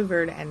 she's been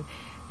hoovered and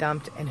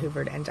dumped and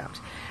hoovered and dumped.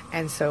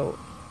 And so,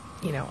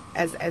 you know,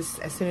 as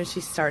soon as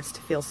she starts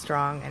to feel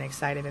strong and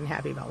excited and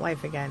happy about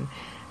life again,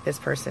 this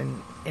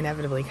person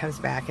inevitably comes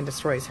back and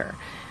destroys her.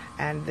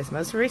 And this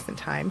most recent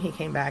time, he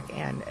came back,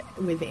 and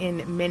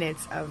within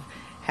minutes of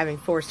having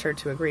forced her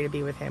to agree to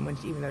be with him,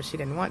 even though she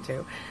didn't want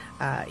to,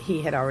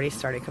 he had already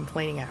started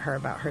complaining at her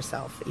about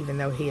herself, even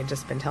though he had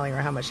just been telling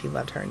her how much he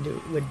loved her and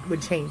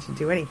would change and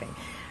do anything.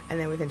 And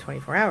then within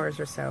 24 hours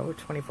or so,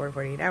 24 to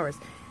 48 hours,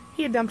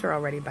 he had dumped her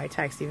already by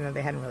text, even though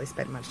they hadn't really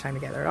spent much time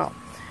together at all.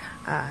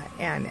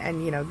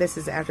 And you know, this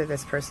is after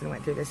this person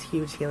went through this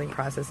huge healing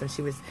process, and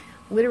she was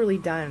literally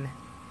done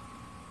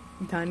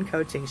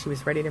coaching. She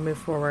was ready to move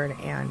forward,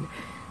 and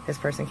this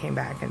person came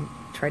back and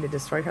tried to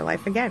destroy her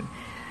life again.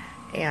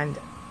 And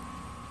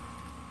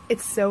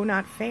it's so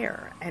not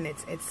fair, and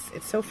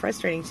it's so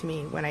frustrating to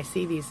me when I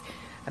see these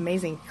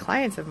amazing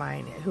clients of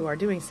mine who are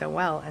doing so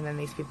well, and then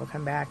these people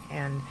come back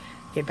and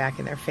get back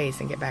in their face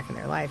and get back in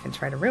their life and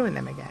try to ruin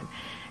them again.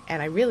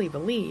 And I really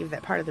believe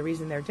that part of the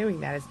reason they're doing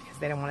that is because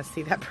they don't want to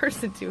see that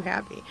person too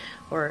happy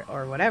or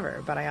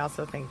whatever. But I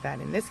also think that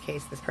in this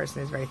case, this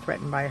person is very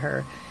threatened by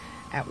her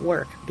at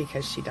work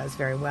because she does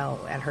very well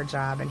at her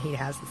job, and he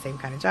has the same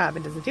kind of job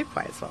and doesn't do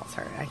quite as well as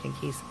her. I think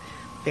he's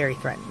very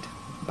threatened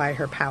by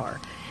her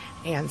power.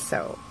 And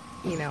so,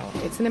 you know,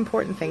 it's an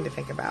important thing to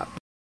think about.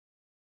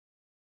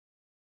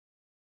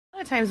 A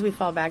lot of times we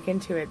fall back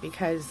into it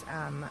because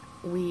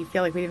we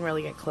feel like we didn't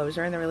really get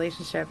closure in the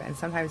relationship, and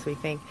sometimes we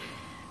think,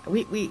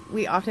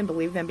 we often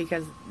believe them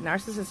because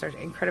narcissists are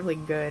incredibly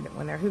good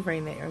when they're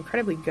hoovering. They're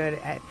incredibly good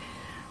at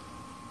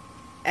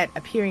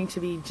appearing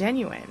to be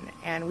genuine,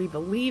 and we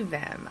believe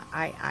them.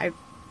 I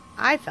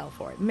fell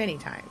for it many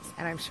times,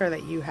 and I'm sure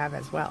that you have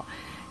as well.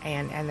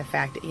 And the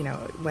fact that, you know,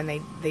 when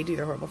they do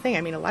their horrible thing,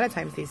 I mean, a lot of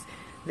times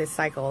this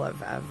cycle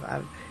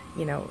of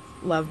you know,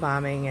 love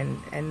bombing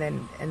and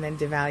then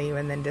devalue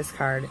and then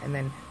discard and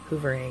then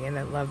hoovering and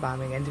then love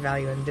bombing and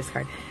devalue and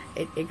discard,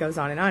 it goes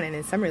on. And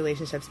in some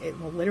relationships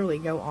it will literally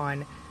go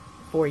on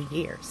for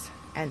years,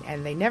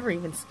 and they never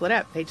even split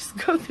up. They just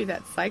go through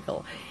that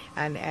cycle.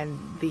 And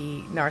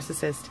the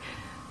narcissist,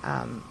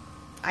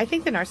 I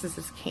think the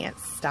narcissist can't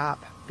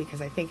stop,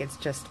 because I think it's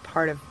just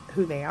part of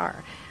who they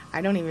are.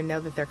 I don't even know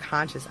that they're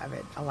conscious of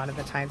it a lot of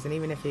the times, and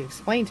even if you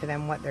explain to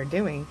them what they're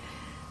doing,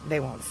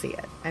 they won't see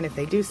it. And if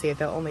they do see it,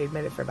 they'll only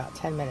admit it for about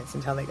 10 minutes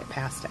until they get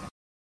past it.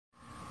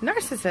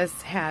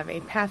 Narcissists have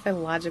a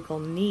pathological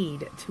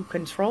need to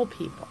control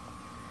people.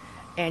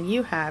 And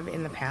you have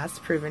in the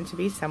past proven to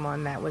be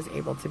someone that was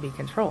able to be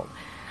controlled.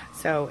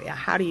 So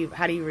how do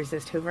you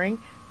resist hoovering?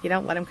 You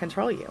don't let them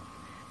control you.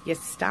 You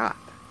stop.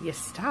 You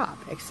stop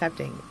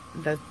accepting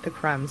the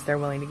crumbs they're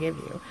willing to give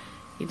you.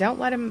 You don't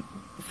let them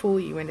fool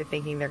you into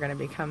thinking they're going to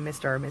become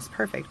Mr. or Miss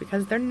Perfect,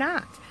 because they're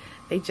not.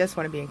 They just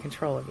want to be in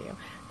control of you.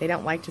 They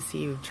don't like to see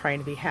you trying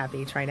to be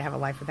happy, trying to have a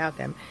life without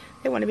them.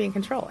 They want to be in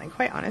control. And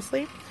quite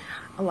honestly,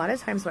 a lot of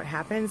times what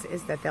happens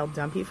is that they'll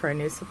dump you for a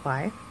new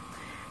supply,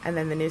 and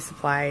then the new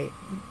supply,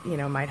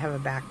 might have a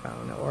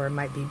backbone, or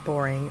might be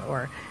boring,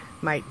 or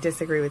might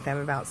disagree with them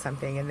about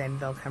something, and then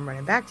they'll come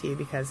running back to you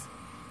because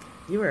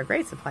you were a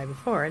great supply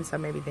before, and so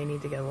maybe they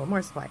need to get a little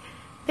more supply.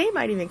 They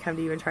might even come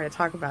to you and try to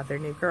talk about their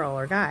new girl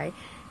or guy,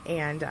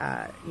 and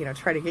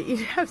try to get you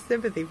to have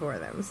sympathy for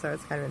them. So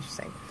it's kind of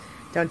interesting.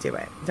 Don't do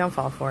it. Don't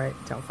fall for it.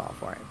 Don't fall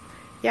for it.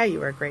 Yeah, you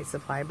were a great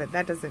supply, but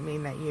that doesn't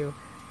mean that you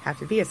have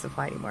to be a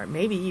supply anymore.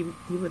 Maybe you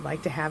would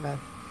like to have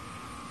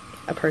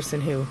a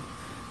person who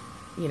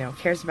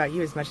cares about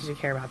you as much as you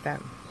care about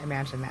them.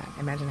 Imagine that.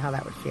 Imagine how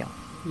that would feel.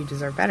 You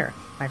deserve better,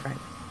 my friend.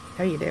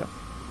 No, you do.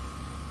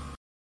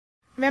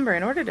 Remember,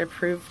 in order to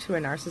prove to a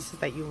narcissist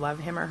that you love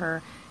him or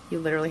her, you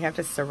literally have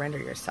to surrender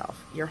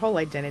yourself, your whole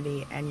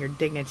identity and your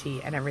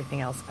dignity and everything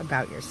else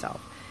about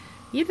yourself.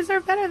 You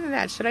deserve better than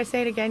that. Should I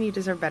say it again? You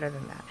deserve better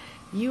than that.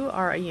 You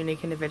are a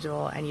unique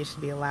individual, and you should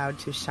be allowed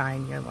to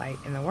shine your light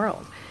in the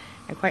world.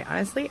 And quite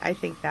honestly, I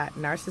think that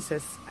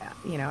narcissists,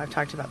 I've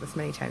talked about this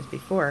many times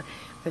before,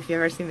 but if you've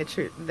ever seen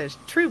the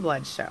True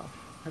Blood show,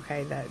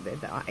 okay, the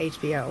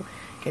HBO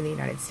in the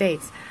United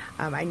States,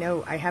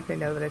 I happen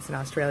to know that it's in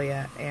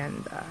Australia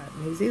and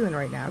New Zealand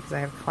right now because I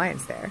have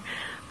clients there.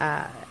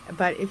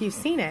 But if you've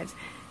seen it,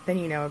 then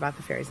you know about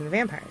the fairies and the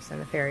vampires. And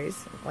the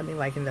fairies, let me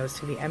liken those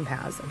to the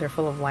empaths. They're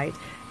full of light.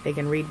 They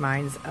can read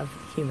minds of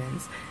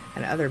humans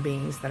and other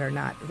beings that are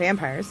not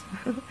vampires.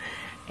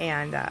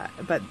 And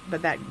but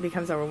that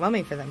becomes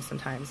overwhelming for them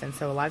sometimes. And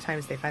so a lot of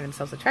times they find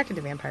themselves attracted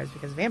to vampires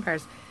because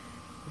vampires,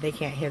 they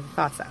can't hear the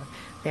thoughts of.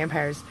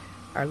 Vampires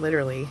are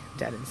literally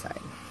dead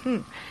inside.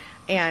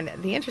 And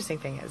the interesting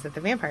thing is that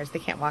the vampires, they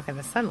can't walk in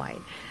the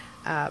sunlight.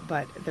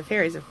 But the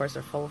fairies, of course,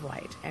 are full of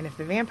light. And if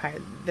the vampire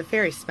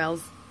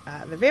smells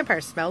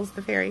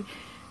the fairy,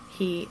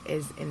 he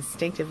is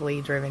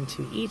instinctively driven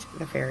to eat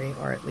the fairy,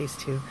 or at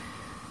least to,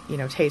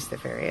 taste the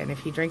fairy. And if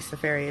he drinks the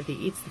fairy, if he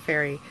eats the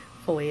fairy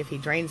fully, if he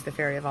drains the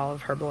fairy of all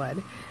of her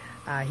blood,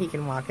 he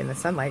can walk in the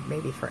sunlight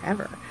maybe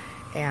forever.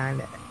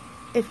 And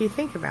if you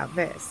think about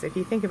this, if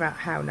you think about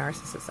how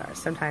narcissists are,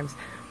 sometimes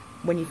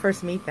when you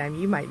first meet them,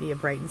 you might be a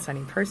bright and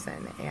sunny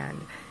person, and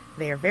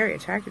they are very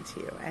attracted to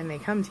you, and they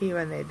come to you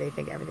and they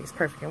think everything's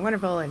perfect and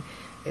wonderful, and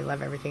they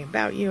love everything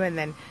about you, and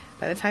then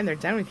by the time they're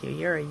done with you,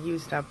 you're a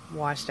used up,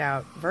 washed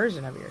out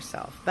version of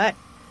yourself. But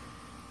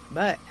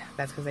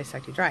that's because they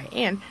sucked you dry.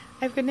 And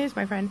I have good news,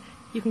 my friend.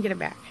 You can get it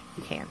back.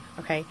 You can.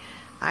 Okay.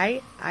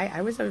 I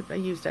was a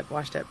used up,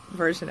 washed up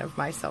version of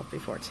myself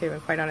before too,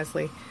 and quite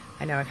honestly,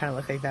 I know I kind of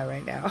look like that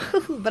right now,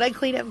 but I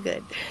clean up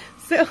good.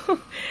 So,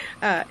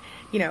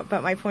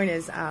 but my point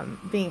is,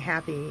 being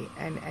happy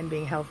and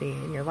being healthy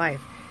in your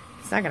life,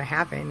 it's not going to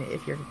happen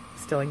if you're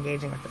still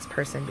engaging with this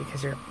person,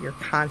 because you're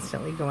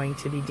constantly going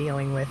to be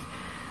dealing with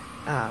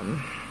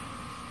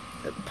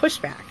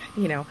pushback,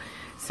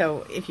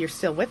 So if you're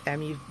still with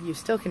them, you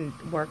still can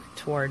work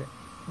toward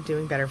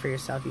doing better for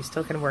yourself. You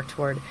still can work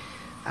toward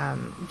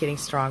getting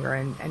stronger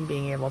and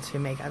being able to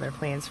make other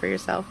plans for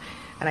yourself.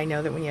 And I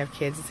know that when you have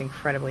kids, it's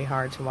incredibly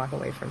hard to walk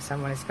away from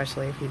someone,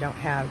 especially if you don't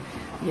have,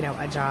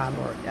 a job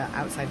or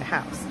outside the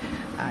house,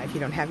 if you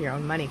don't have your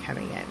own money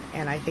coming in.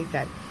 And I think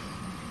that,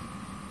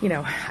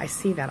 I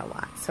see that a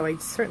lot. So I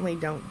certainly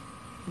don't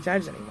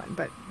judge anyone.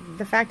 But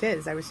the fact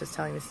is, I was just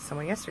telling this to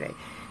someone yesterday,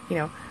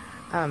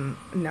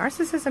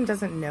 narcissism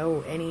doesn't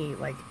know any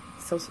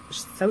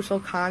social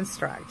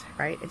construct,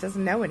 right? It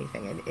doesn't know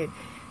anything.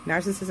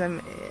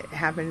 Narcissism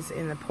happens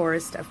in the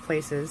poorest of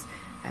places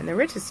and the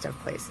richest of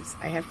places.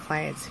 I have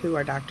clients who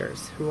are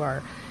doctors, who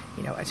are,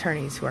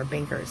 attorneys, who are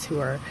bankers, who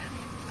are,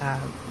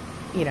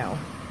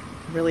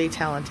 really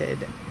talented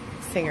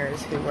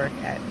singers who work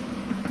at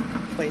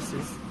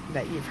places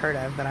that you've heard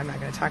of that I'm not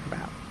going to talk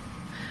about.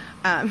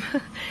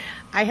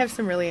 I have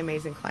some really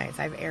amazing clients.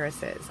 I have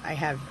heiresses. I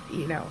have,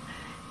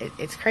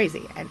 it's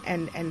crazy.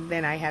 And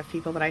then I have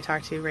people that I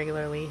talk to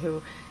regularly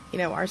who,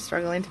 are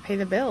struggling to pay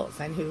the bills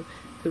and who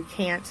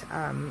can't,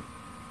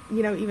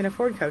 even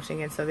afford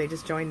coaching. And so they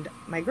just joined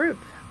my group,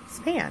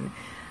 SPAN,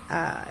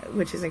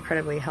 which is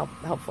incredibly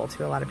helpful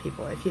to a lot of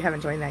people. If you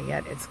haven't joined that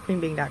yet, it's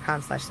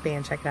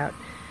queenbeing.com/SPAN. Check it out.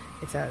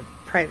 It's a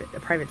private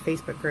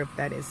Facebook group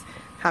that is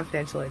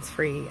confidential. It's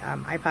free.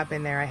 I pop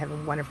in there. I have a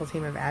wonderful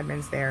team of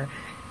admins there.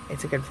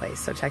 It's a good place.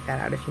 So check that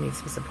out if you need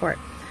some support.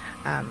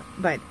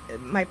 But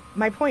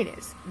my point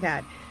is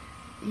that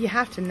you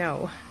have to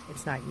know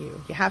it's not you.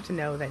 You have to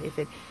know that if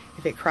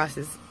it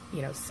crosses,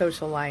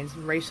 social lines,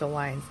 racial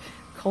lines,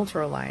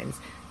 cultural lines,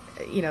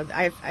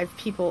 I have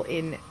people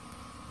in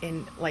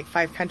like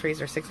 5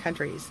 countries or 6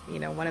 countries,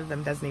 one of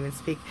them doesn't even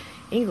speak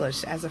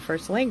English as a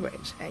first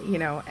language,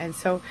 and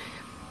so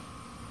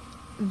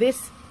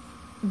this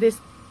this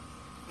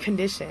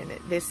condition,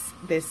 this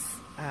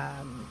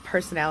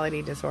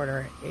personality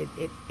disorder,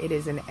 it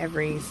is in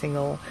every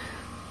single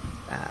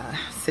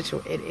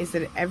it is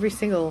in every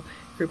single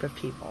group of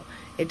people.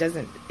 It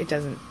doesn't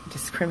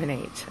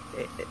discriminate.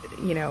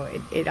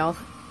 It all,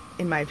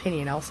 in my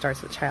opinion, all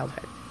starts with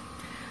childhood.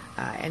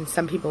 And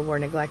some people were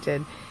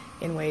neglected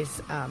in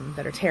ways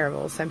that are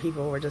terrible. Some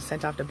people were just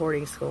sent off to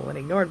boarding school and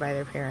ignored by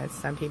their parents.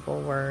 Some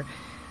people were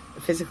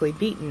physically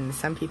beaten.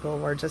 Some people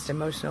were just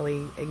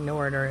emotionally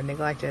ignored or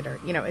neglected, or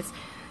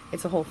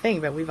it's a whole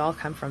thing. But we've all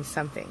come from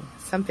something.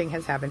 Something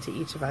has happened to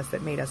each of us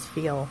that made us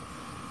feel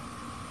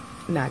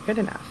not good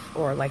enough,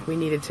 or like we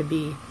needed to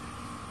be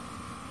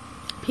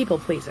people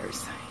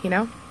pleasers.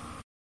 You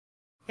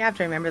have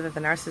to remember that the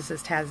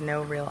narcissist has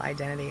no real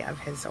identity of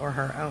his or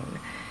her own.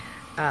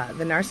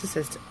 The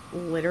narcissist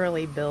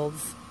literally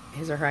builds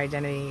his or her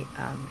identity.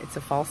 It's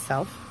a false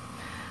self,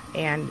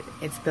 and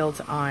it's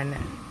built on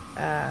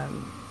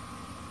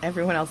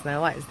everyone else in their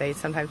lives. They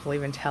sometimes will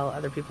even tell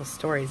other people's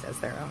stories as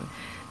their own.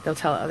 They'll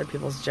tell other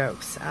people's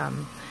jokes,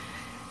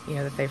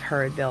 that they've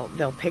heard.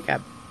 They'll pick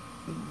up,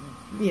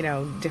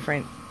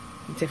 different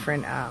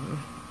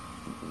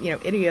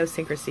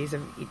idiosyncrasies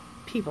of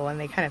people, and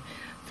they kind of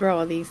throw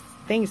all these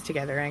things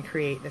together and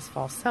create this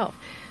false self.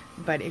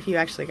 But if you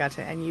actually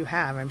and you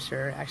have, I'm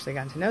sure, actually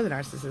gotten to know the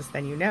narcissist,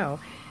 then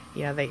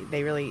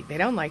they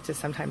don't like to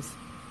sometimes,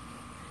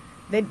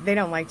 they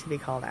don't like to be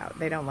called out.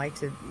 They don't like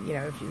to,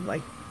 if you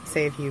like,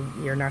 say if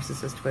your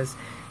narcissist was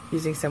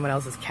using someone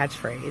else's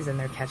catchphrase, and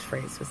their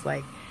catchphrase was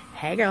like,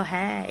 "Hey girl,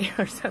 hey,"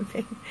 or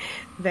something,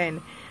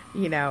 then,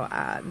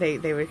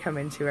 they would come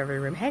into every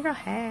room, "Hey girl,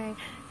 hey,"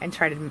 and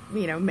try to,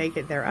 make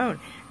it their own.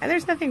 And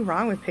there's nothing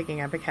wrong with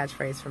picking up a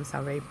catchphrase from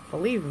somebody,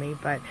 believe me,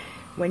 but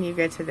when you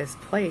get to this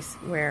place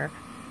where,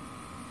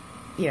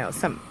 I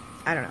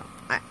don't know,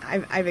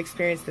 I've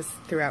experienced this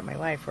throughout my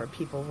life, where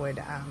people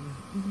would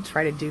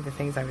try to do the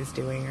things I was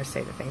doing or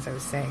say the things I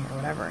was saying or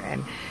whatever,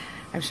 and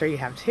I'm sure you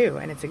have too,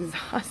 and it's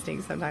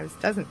exhausting sometimes.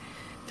 It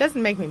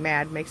doesn't make me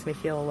mad, it makes me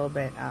feel a little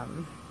bit,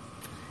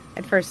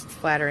 at first it's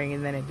flattering,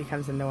 and then it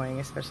becomes annoying,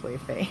 especially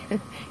if they,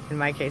 in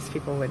my case,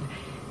 people would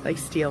like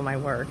steal my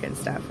work and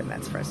stuff, and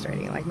that's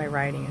frustrating, like my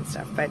writing and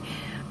stuff.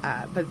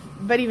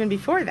 But even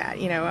before that,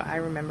 I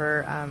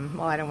remember,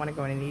 I don't want to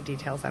go into any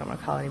details. I don't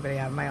want to call anybody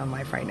out of my own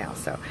life right now.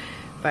 So,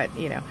 but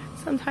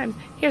sometimes,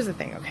 here's the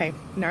thing, okay?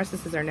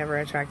 Narcissists are never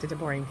attracted to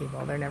boring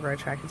people. They're never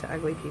attracted to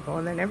ugly people,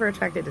 and they're never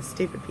attracted to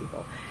stupid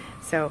people.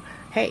 So,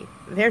 hey,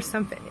 there's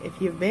something.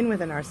 If you've been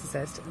with a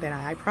narcissist, then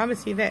I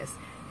promise you this: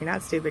 you're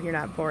not stupid, you're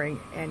not boring,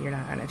 and you're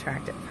not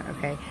unattractive,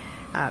 okay?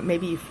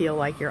 Maybe you feel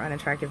like you're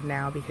unattractive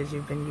now because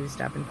you've been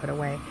used up and put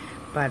away.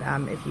 But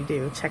if you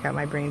do, check out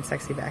my Brain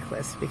Sexy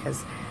Backlist,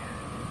 because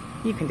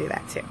you can do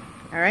that too.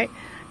 All right?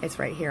 It's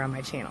right here on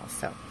my channel.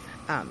 So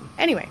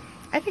anyway,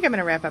 I think I'm going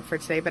to wrap up for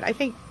today. But I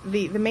think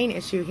the main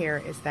issue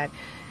here is that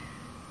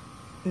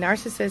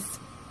narcissists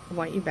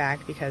want you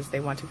back because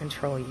they want to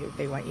control you.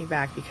 They want you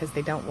back because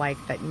they don't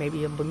like that maybe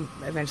you'll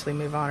eventually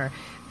move on, or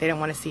they don't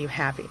want to see you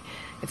happy.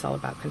 It's all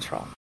about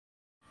control.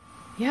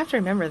 You have to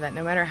remember that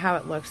no matter how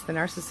it looks, the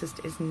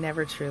narcissist is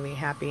never truly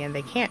happy, and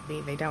they can't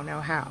be. They don't know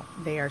how.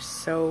 They are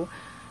so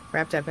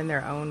wrapped up in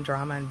their own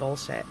drama and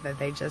bullshit that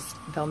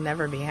they'll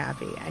never be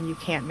happy, and you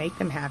can't make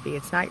them happy.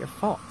 It's not your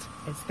fault.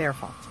 It's their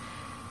fault.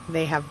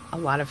 They have a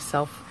lot of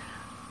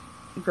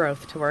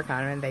self-growth to work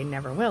on, and they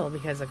never will,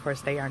 because, of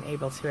course, they aren't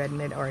able to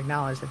admit or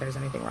acknowledge that there's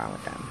anything wrong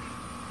with them.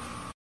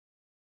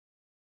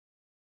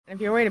 And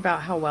if you're worried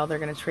about how well they're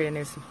going to treat a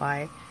new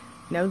supply,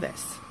 know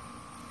this.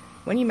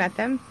 When you met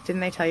them,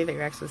 didn't they tell you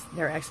that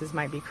their exes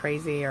might be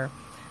crazy, or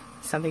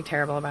something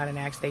terrible about an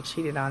ex? They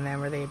cheated on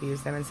them, or they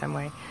abused them in some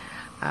way.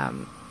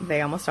 They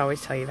almost always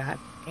tell you that.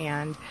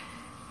 And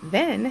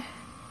then,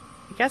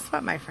 guess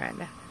what, my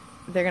friend?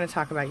 They're going to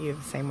talk about you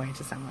the same way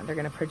to someone. They're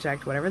going to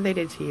project whatever they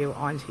did to you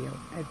onto you.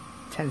 It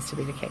tends to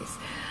be the case.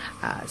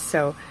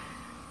 So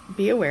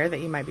be aware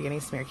that you might be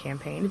getting smear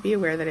campaigned. Be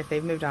aware that if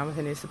they've moved on with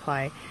a new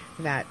supply,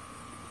 that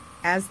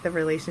as the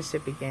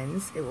relationship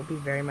begins, it will be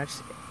very much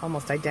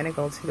almost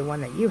identical to the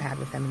one that you had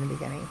with them in the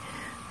beginning.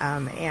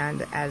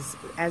 And as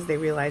they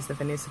realize that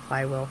the new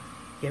supply will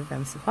give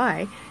them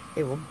supply,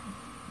 it will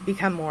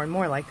become more and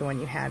more like the one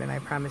you had. And I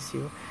promise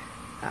you,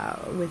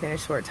 within a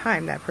short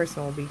time, that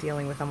person will be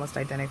dealing with almost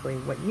identically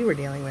what you were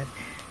dealing with.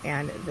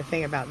 And the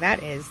thing about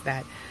that is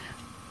that,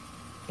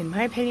 in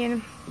my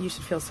opinion, you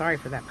should feel sorry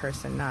for that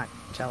person, not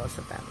jealous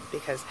of them,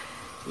 because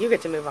you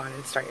get to move on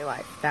and start your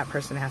life. That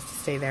person has to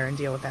stay there and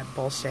deal with that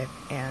bullshit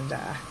and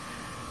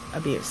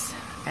abuse.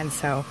 And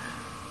so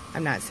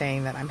I'm not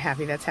saying that I'm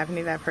happy that's happening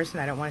to that person.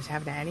 I don't want it to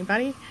happen to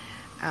anybody.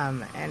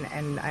 And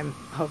I'm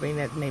hoping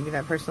that maybe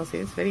that person will see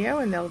this video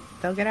and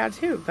they'll get out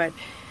too.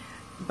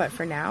 But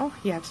for now,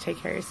 you have to take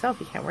care of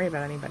yourself. You can't worry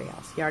about anybody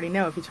else. You already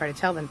know, if you try to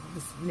tell them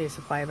this new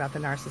supply about the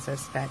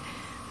narcissist, that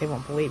they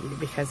won't believe you.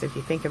 Because if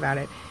you think about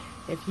it,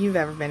 if you've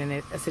ever been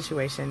in a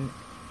situation,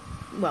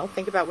 well,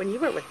 think about when you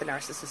were with the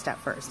narcissist at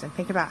first, and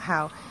think about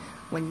how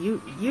when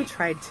you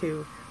tried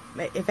to,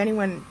 if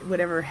anyone would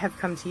ever have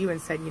come to you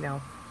and said,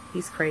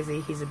 he's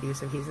crazy, he's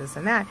abusive, he's this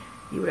and that,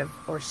 you would have,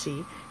 or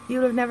she, you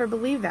would have never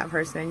believed that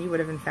person, and you would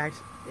have in fact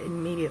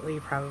immediately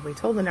probably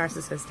told the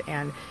narcissist,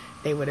 and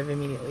they would have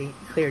immediately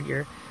cleared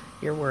your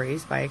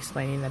worries by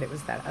explaining that it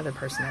was that other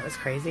person that was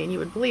crazy, and you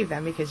would believe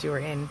them because you were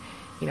in,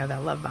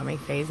 that love bombing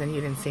phase, and you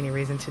didn't see any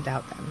reason to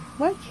doubt them.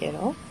 What,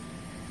 Kittle?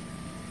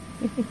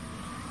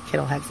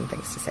 Kittle had some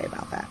things to say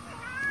about that.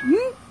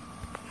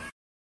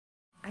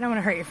 I don't want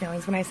to hurt your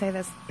feelings when I say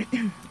this,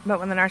 but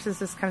when the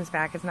narcissist comes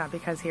back, it's not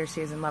because he or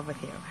she is in love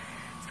with you.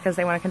 It's because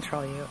they want to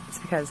control you. It's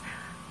because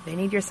they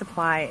need your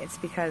supply. It's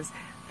because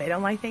they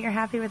don't like that you're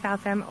happy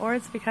without them, or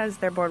it's because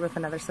they're bored with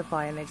another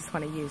supply and they just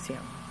want to use you.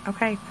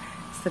 Okay?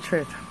 It's the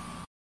truth.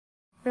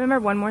 Remember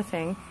one more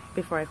thing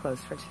before I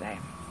close for today.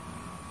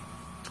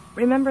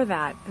 Remember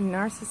that a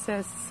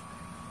narcissist's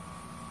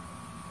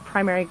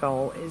primary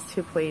goal is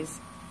to please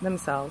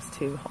themselves,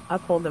 to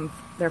uphold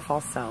their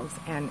false selves,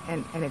 and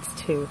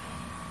it's to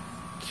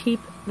keep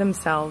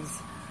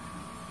themselves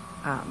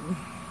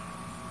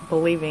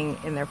believing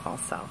in their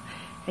false self.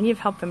 And you've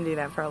helped them do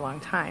that for a long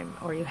time,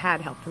 or you had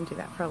helped them do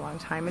that for a long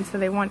time, and so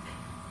they want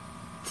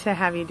to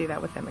have you do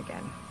that with them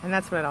again. And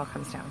that's what it all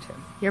comes down to.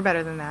 You're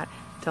better than that.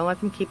 Don't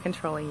let them keep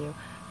controlling you.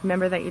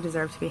 Remember that you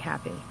deserve to be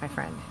happy, my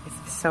friend.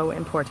 It's so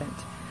important.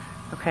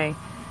 Okay?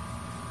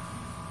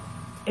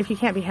 If you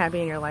can't be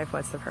happy in your life,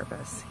 what's the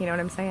purpose? You know what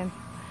I'm saying?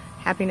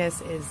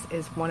 Happiness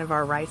is one of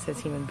our rights as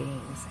human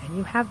beings, and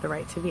you have the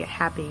right to be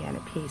happy and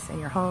at peace in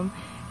your home,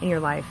 in your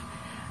life.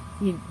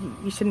 You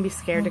shouldn't be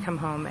scared to come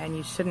home, and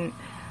you shouldn't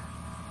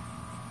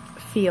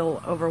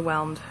feel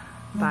overwhelmed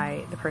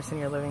by the person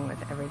you're living with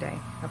every day.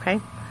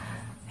 Okay?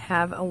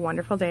 Have a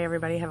wonderful day,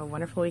 everybody. Have a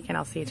wonderful weekend.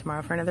 I'll see you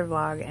tomorrow for another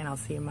vlog, and I'll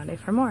see you Monday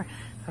for more.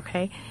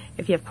 Okay?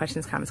 If you have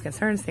questions, comments,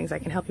 concerns, things I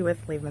can help you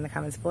with, leave them in the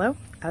comments below.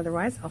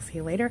 Otherwise, I'll see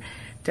you later.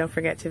 Don't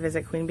forget to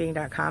visit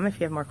queenbeing.com if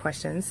you have more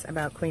questions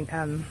about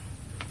narcissism,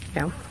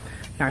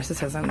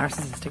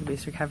 narcissistic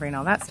abuse recovery, and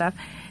all that stuff.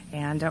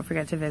 And don't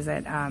forget to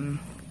visit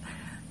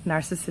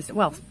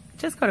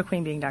just go to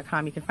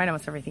queenbeing.com. You can find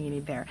almost everything you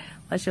need there.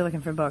 Unless you're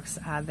looking for books,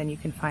 then you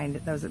can find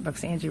those at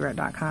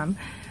booksangieWrote.com.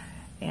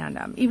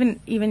 And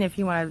even if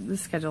you want to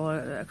schedule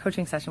a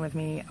coaching session with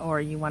me, or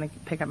you want to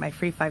pick up my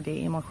free 5-day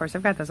email course,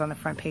 I've got those on the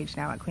front page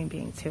now at Queen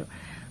Being too.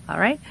 All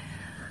right?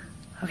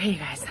 Okay, you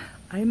guys.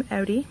 I'm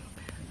outie.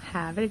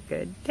 Have a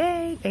good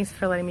day. Thanks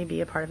for letting me be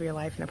a part of your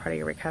life and a part of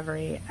your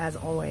recovery. As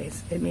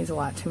always, it means a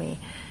lot to me.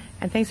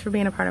 And thanks for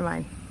being a part of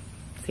mine.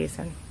 See you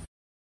soon.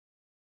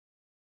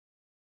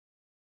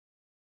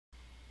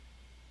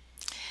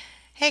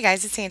 Hey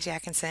guys, it's Angie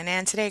Atkinson,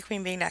 and today at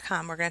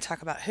queenbeing.com we're going to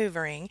talk about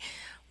hoovering,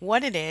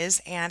 what it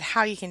is, and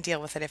how you can deal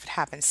with it if it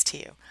happens to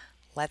you.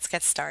 Let's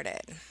get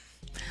started.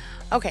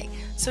 Okay,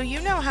 so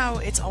you know how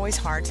it's always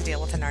hard to deal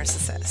with a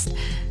narcissist.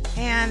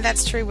 And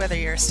that's true whether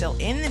you're still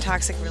in the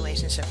toxic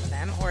relationship with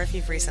them or if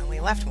you've recently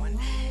left one.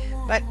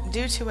 But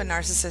due to a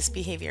narcissist's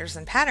behaviors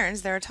and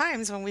patterns, there are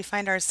times when we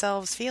find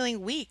ourselves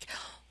feeling weak,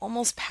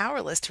 almost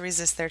powerless to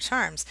resist their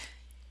charms,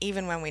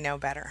 even when we know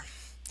better.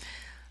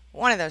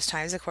 One of those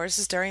times, of course,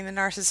 is during the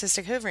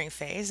narcissistic hoovering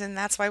phase, and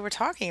that's why we're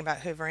talking about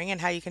hoovering and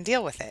how you can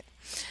deal with it.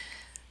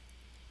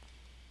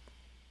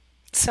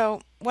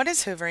 So, what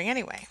is hoovering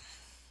anyway?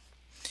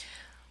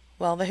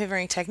 Well, the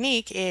hoovering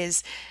technique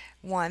is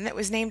one that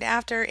was named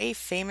after a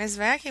famous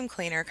vacuum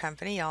cleaner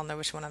company. Y'all know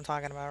which one I'm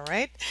talking about,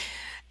 right?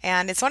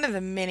 And it's one of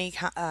the many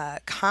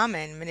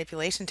common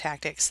manipulation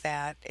tactics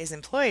that is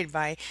employed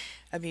by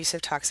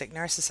abusive, toxic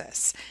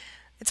narcissists.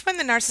 It's when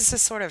the narcissist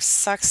sort of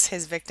sucks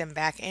his victim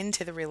back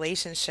into the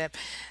relationship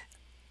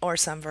or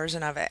some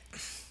version of it.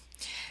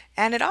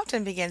 And it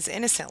often begins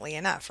innocently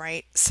enough,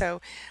 right? So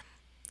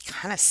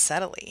kind of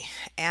subtly.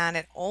 And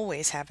it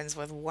always happens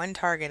with one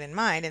target in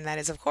mind, and that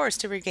is, of course,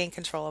 to regain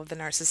control of the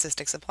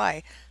narcissistic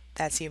supply.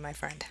 That's you, my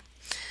friend.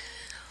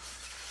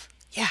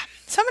 Yeah,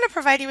 so I'm going to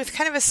provide you with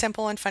kind of a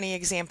simple and funny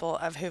example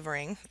of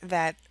hoovering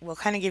that will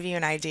kind of give you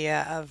an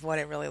idea of what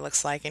it really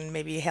looks like and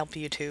maybe help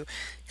you to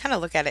kind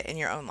of look at it in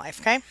your own life,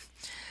 okay?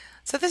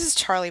 So this is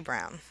Charlie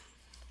Brown.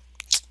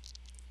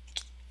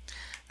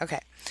 Okay,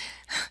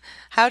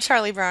 how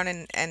Charlie Brown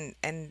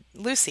and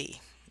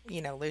Lucy,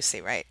 you know Lucy,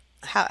 right?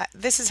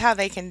 This is how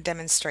they can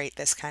demonstrate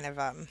this kind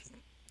of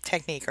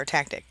technique or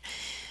tactic.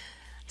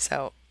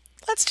 So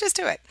let's just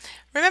do it.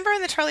 Remember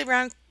in the Charlie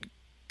Brown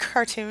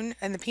cartoon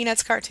and the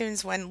Peanuts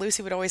cartoons when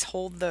Lucy would always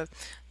hold the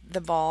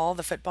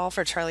football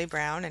for Charlie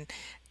Brown, and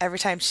every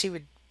time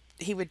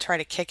he would try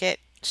to kick it,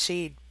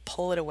 she'd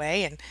pull it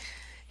away and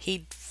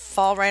he'd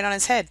fall right on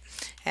his head.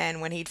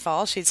 And when he'd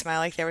fall, she'd smile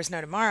like there was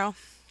no tomorrow,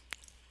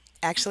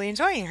 actually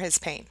enjoying his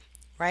pain,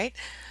 right?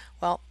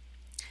 Well,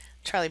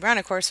 Charlie Brown,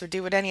 of course, would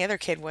do what any other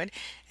kid would,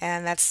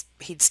 and that's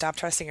he'd stop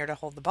trusting her to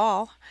hold the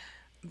ball.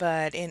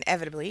 But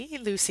inevitably,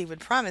 Lucy would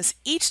promise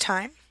each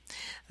time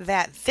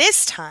that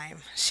this time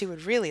she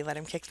would really let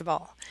him kick the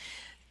ball.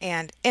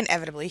 And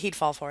inevitably, he'd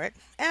fall for it.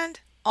 And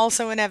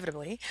also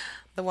inevitably,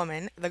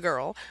 the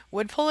girl,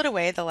 would pull it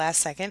away at the last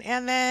second,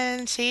 and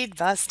then she'd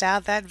bust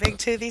out that big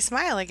toothy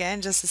smile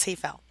again just as he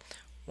fell.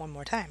 One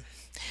more time.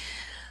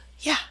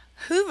 Yeah,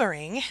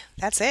 Hoovering,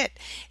 that's it.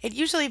 It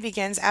usually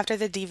begins after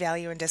the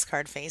devalue and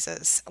discard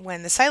phases,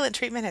 when the silent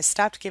treatment has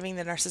stopped giving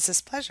the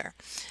narcissist pleasure.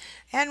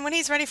 And when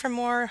he's ready for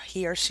more,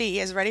 he or she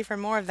is ready for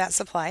more of that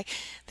supply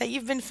that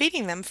you've been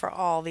feeding them for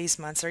all these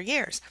months or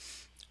years.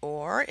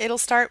 Or it'll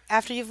start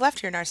after you've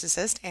left your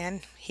narcissist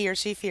and he or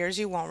she fears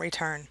you won't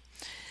return.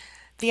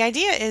 The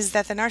idea is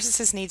that the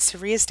narcissist needs to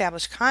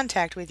reestablish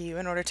contact with you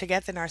in order to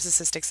get the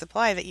narcissistic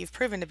supply that you've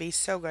proven to be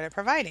so good at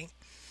providing.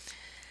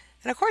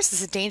 And of course,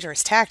 this is a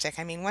dangerous tactic.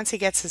 I mean, once he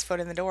gets his foot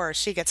in the door or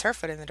she gets her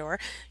foot in the door,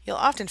 you'll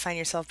often find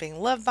yourself being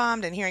love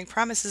bombed and hearing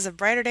promises of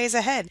brighter days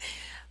ahead.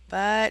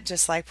 But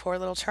just like poor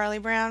little Charlie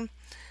Brown,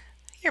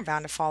 you're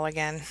bound to fall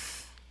again.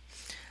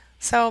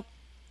 So,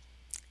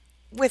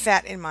 with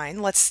that in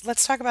mind, let's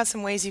talk about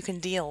some ways you can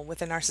deal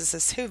with a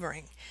narcissist's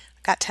hoovering.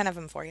 I've got 10 of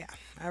them for you.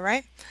 All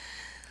right?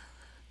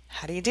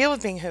 How do you deal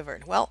with being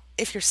hoovered? Well,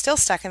 if you're still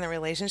stuck in the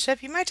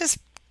relationship, you might just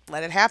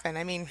let it happen.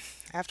 I mean,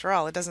 after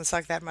all, it doesn't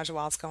suck that much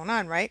while it's going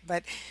on, right?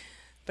 But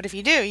if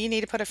you do, you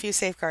need to put a few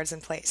safeguards in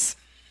place.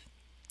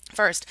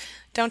 First,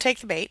 don't take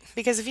the bait,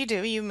 because if you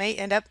do, you may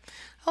end up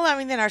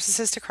allowing the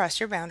narcissist to cross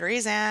your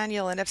boundaries and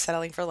you'll end up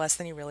settling for less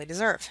than you really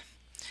deserve.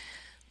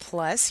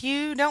 Plus,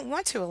 you don't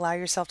want to allow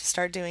yourself to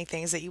start doing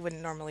things that you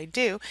wouldn't normally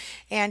do,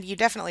 and you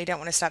definitely don't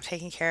want to stop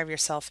taking care of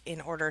yourself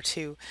in order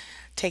to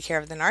take care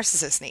of the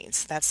narcissist's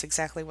needs. That's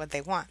exactly what they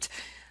want.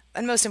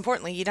 And most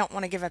importantly, you don't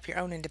want to give up your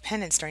own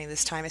independence during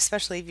this time,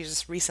 especially if you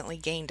just recently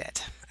gained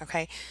it.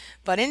 Okay?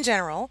 But in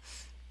general,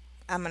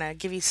 I'm going to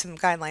give you some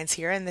guidelines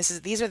here, and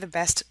these are the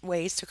best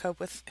ways to cope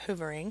with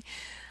hoovering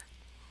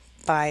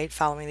by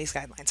following these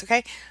guidelines.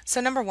 Okay? So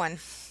number 1,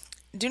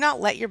 do not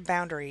let your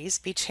boundaries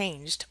be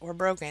changed or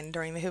broken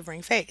during the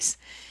hoovering phase.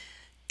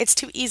 It's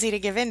too easy to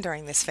give in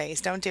during this phase.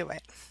 Don't do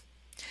it.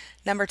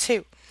 Number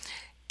 2,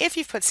 if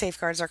you've put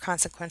safeguards or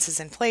consequences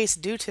in place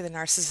due to the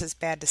narcissist's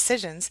bad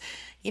decisions,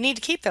 you need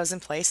to keep those in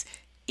place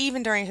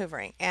even during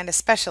hoovering, and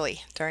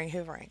especially during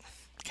hoovering.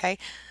 Okay?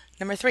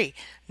 Number 3,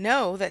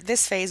 know that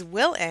this phase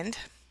will end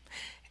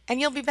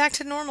and you'll be back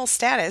to normal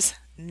status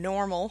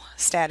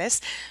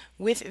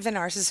with the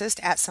narcissist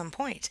at some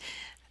point.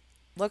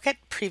 Look at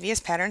previous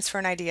patterns for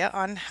an idea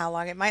on how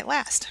long it might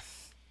last.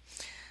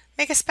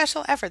 Make a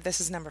special effort, this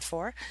is number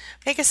 4.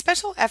 Make a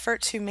special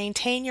effort to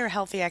maintain your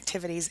healthy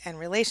activities and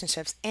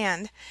relationships,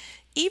 and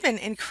even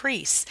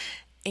increase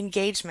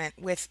engagement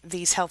with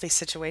these healthy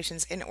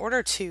situations in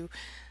order to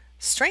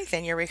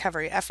strengthen your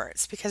recovery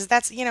efforts, because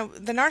that's, the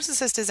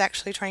narcissist is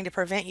actually trying to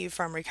prevent you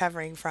from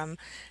recovering from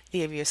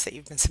the abuse that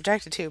you've been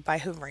subjected to by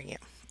hoovering you.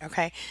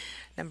 Okay?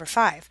 Number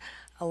 5,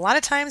 a lot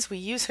of times we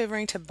use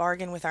hoovering to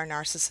bargain with our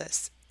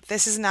narcissists.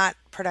 This is not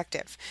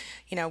productive.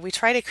 We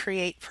try to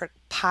create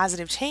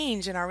positive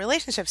change in our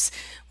relationships,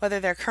 whether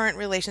they're current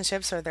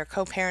relationships or they're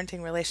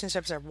co-parenting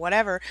relationships or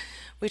whatever.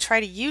 We try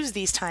to use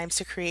these times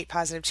to create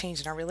positive change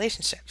in our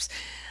relationships.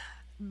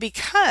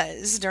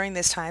 Because during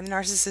this time, the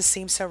narcissist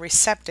seems so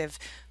receptive,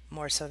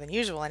 more so than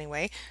usual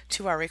anyway,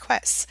 to our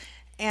requests.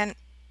 And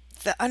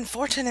the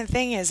unfortunate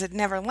thing is it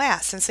never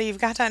lasts. And so you've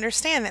got to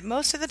understand that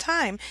most of the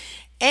time,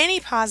 any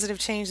positive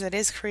change that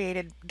is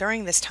created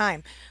during this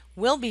time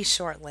will be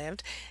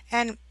short-lived,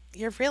 and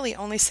you're really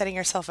only setting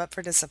yourself up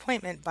for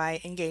disappointment by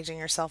engaging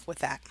yourself with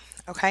that.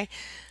 Okay?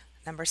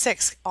 Number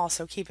 6,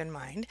 also keep in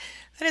mind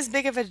that as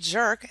big of a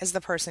jerk as the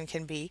person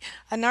can be,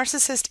 a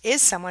narcissist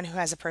is someone who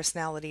has a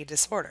personality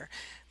disorder.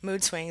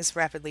 Mood swings,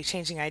 rapidly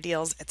changing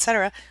ideals,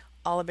 etc.,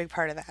 all a big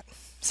part of that.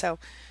 So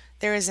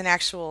there is an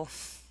actual,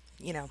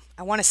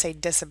 I want to say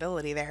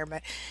disability there,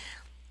 but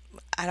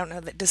I don't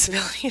know that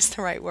disability is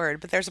the right word,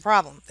 but there's a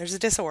problem. There's a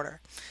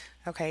disorder.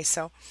 Okay,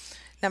 so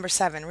number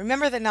 7,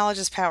 remember that knowledge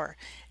is power.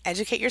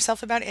 Educate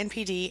yourself about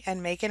NPD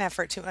and make an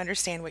effort to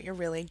understand what you're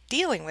really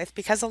dealing with,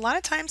 because a lot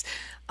of times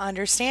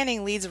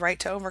understanding leads right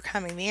to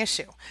overcoming the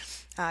issue.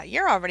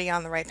 You're already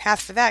on the right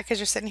path for that because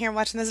you're sitting here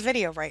watching this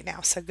video right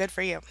now, so good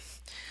for you.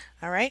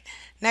 All right,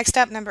 next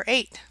up, number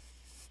 8.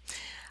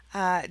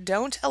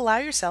 Don't allow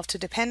yourself to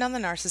depend on the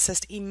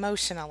narcissist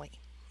emotionally,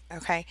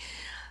 okay?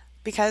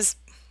 Because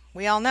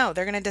we all know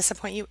they're going to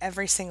disappoint you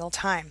every single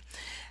time.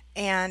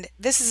 And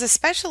this is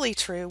especially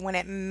true when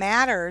it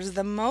matters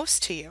the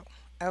most to you,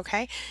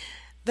 okay?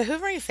 The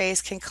hoovering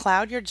phase can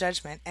cloud your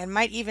judgment and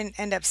might even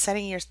end up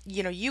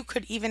you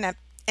could even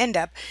end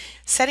up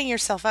setting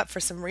yourself up for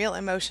some real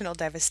emotional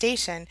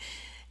devastation,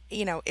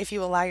 if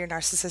you allow your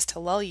narcissist to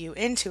lull you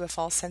into a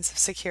false sense of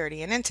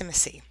security and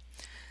intimacy.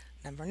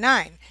 Number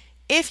 9,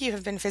 if you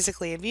have been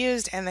physically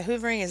abused and the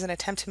hoovering is an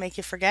attempt to make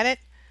you forget it,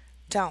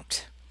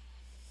 don't.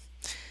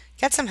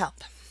 Get some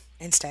help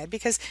instead,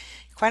 because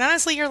quite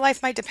honestly, your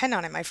life might depend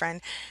on it, my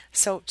friend.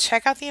 So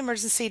check out the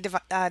emergency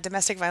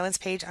domestic violence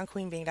page on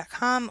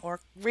queenbeing.com,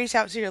 or reach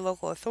out to your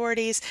local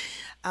authorities.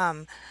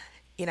 Do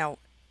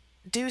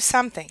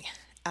something.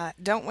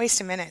 Don't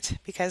waste a minute,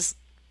 because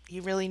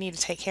you really need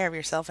to take care of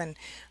yourself. And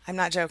I'm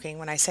not joking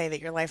when I say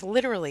that your life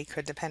literally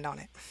could depend on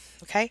it.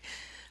 Okay?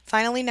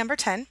 Finally, number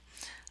 10,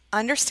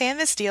 understand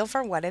this deal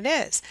for what it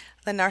is.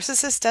 The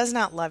narcissist does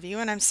not love you,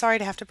 and I'm sorry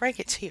to have to break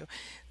it to you.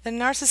 The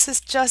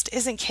narcissist just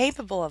isn't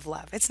capable of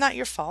love. It's not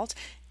your fault.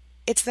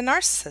 it's the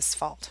narcissist's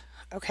fault.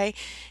 Okay?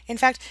 In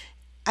fact,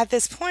 at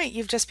this point,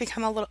 you've just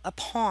become a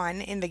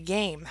pawn in the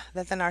game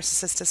that the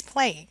narcissist is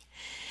playing.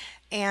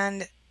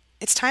 And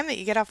it's time that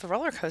you get off the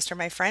roller coaster,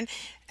 my friend,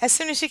 as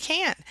soon as you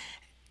can.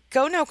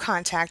 Go no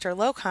contact or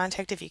low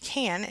contact if you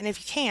can. And if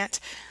you can't,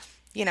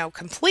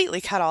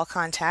 completely cut all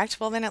contact,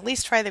 well, then at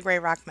least try the gray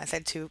rock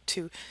method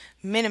to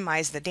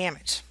minimize the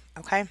damage.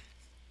 Okay?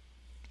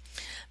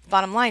 The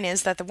bottom line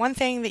is that the one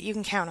thing that you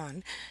can count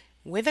on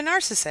with a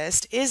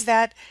narcissist is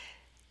that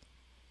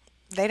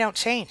they don't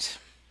change.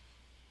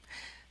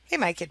 They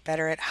might get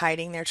better at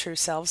hiding their true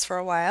selves for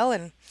a while,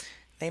 and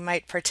they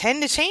might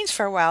pretend to change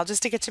for a while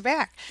just to get you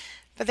back,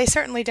 but they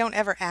certainly don't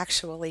ever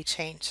actually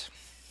change.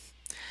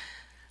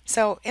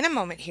 So, in a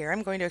moment here,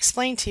 I'm going to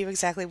explain to you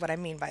exactly what I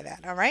mean by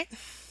that, all right?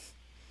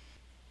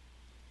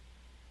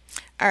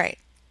 All right,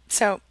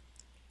 so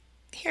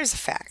here's a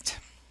fact.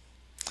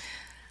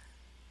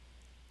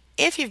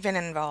 If you've been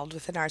involved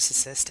with a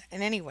narcissist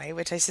in any way,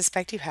 which I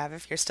suspect you have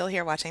if you're still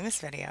here watching this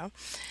video,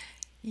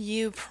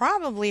 you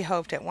probably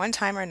hoped at one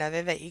time or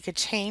another that you could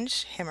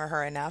change him or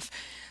her enough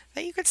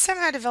that you could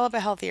somehow develop a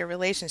healthier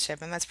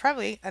relationship. And that's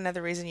probably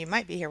another reason you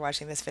might be here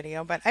watching this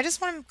video. But I just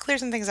want to clear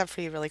some things up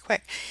for you really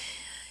quick.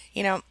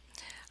 You know,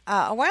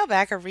 a while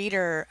back, a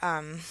reader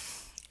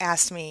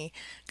asked me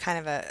kind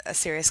of a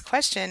serious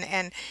question,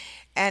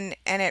 and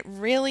it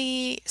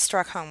really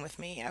struck home with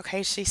me.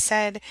 Okay, she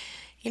said,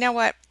 "You know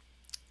what?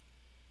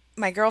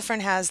 My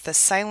girlfriend has the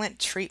silent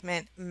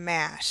treatment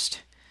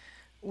mashed,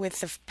 with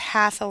the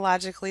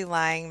pathologically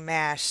lying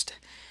mashed,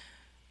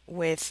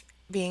 with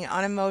being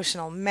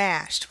unemotional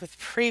mashed, with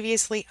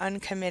previously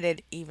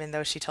uncommitted, even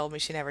though she told me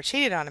she never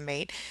cheated on a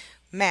mate,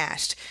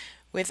 mashed,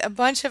 with a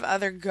bunch of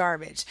other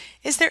garbage.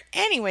 Is there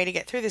any way to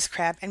get through this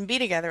crap and be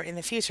together in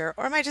the future,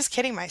 or am I just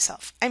kidding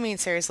myself? I mean,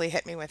 seriously,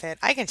 hit me with it.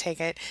 I can take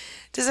it.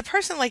 Does a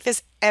person like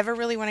this ever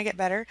really want to get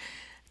better?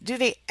 Do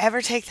they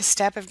ever take the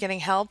step of getting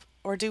help,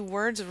 or do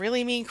words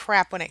really mean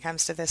crap when it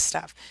comes to this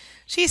stuff?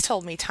 She's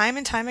told me time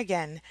and time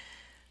again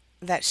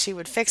that she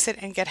would fix it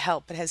and get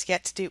help, but has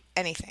yet to do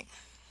anything."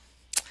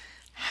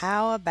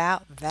 How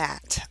about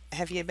that?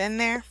 Have you been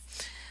there?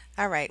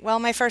 All right. Well,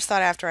 my first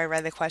thought after I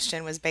read the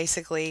question was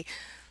basically,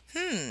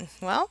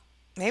 well,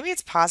 maybe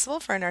it's possible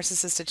for a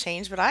narcissist to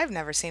change, but I've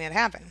never seen it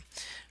happen,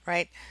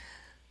 right?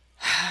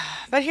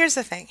 But here's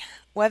the thing.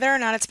 Whether or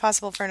not it's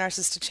possible for a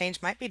narcissist to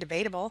change might be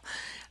debatable.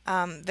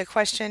 The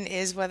question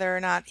is whether or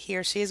not he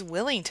or she is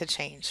willing to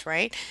change,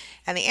 right?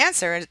 And the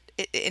answer,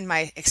 in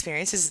my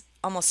experience, is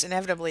almost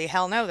inevitably,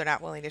 hell no, they're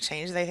not willing to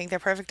change. They think they're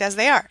perfect as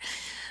they are.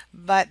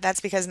 But that's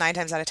because 9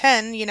 times out of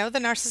 10, the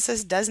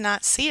narcissist does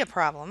not see a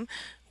problem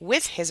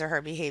with his or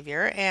her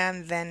behavior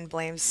and then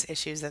blames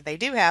issues that they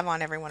do have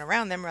on everyone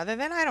around them rather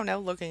than, I don't know,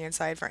 looking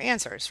inside for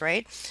answers,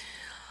 right?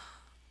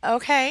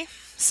 Okay,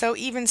 so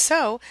even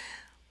so,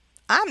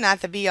 I'm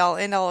not the be all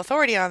end all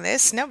authority on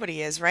this.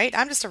 Nobody is, right?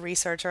 I'm just a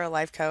researcher, a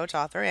life coach,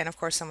 author, and of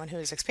course, someone who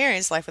has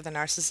experienced life with a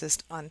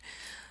narcissist on,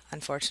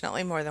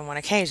 unfortunately, more than one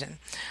occasion.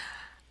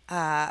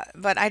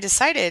 But I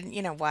decided,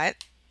 you know what?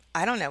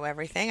 I don't know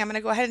everything. I'm going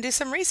to go ahead and do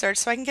some research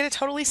so I can get a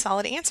totally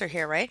solid answer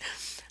here, right?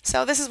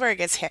 So this is where it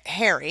gets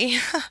hairy,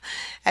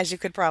 as you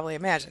could probably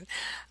imagine.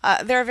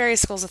 There are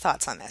various schools of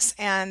thoughts on this,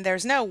 and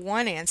there's no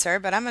one answer,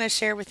 but I'm going to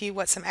share with you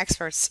what some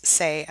experts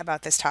say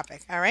about this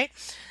topic, all right?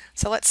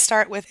 So let's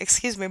start with,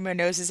 excuse me, my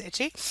nose is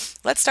itchy.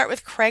 Let's start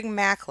with Craig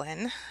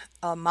Malkin,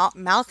 Craig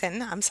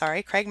Malkin,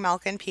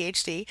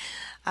 PhD,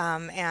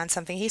 and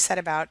something he said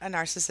about a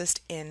narcissist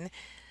in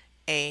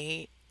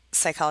a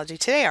Psychology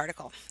Today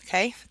article.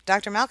 Okay,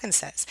 Dr. Malkin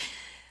says,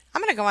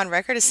 "I'm going to go on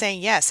record as saying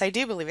yes, I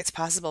do believe it's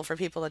possible for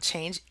people to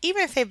change,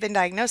 even if they've been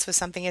diagnosed with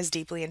something as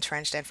deeply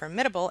entrenched and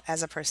formidable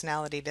as a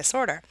personality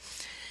disorder."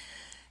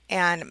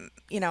 And,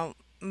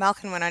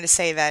 Malkin went on to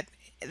say that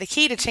the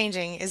key to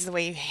changing is the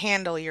way you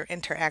handle your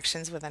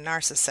interactions with a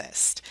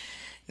narcissist.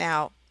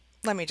 Now,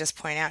 let me just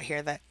point out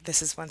here that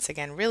this is once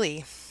again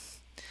really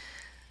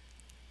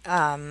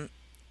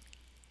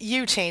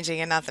you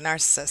changing and not the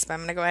narcissist. But I'm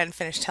going to go ahead and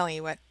finish telling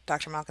you what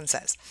Dr. Malkin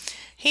says.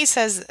 He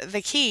says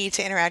the key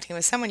to interacting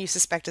with someone you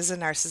suspect is a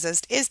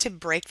narcissist is to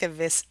break the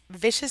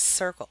vicious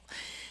circle.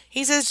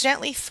 He says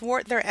gently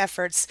thwart their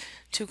efforts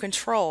to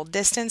control,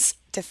 distance,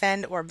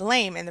 defend, or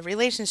blame in the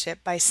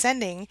relationship by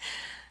sending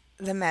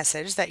the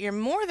message that you're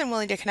more than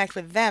willing to connect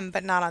with them,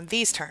 but not on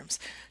these terms.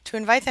 To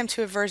invite them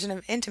to a version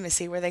of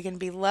intimacy where they can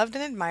be loved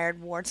and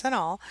admired, warts and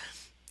all,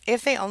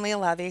 if they only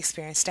allow the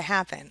experience to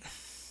happen.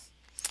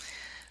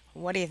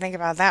 What do you think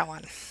about that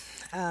one?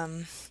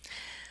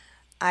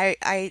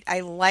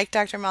 I like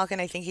Dr.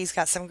 Malkin. I think he's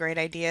got some great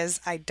ideas.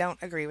 I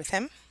don't agree with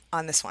him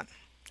on this one.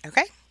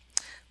 Okay,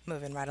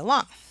 moving right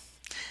along.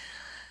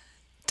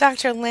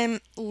 Dr.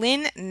 Lynn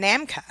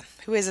Namka,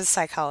 who is a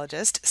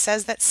psychologist,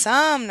 says that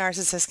some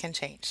narcissists can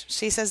change.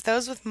 She says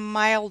those with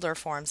milder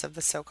forms of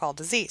the so-called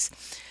disease.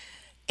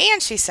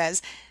 And she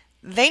says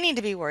they need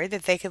to be worried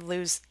that they could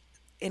lose,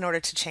 in order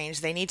to change,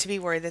 they need to be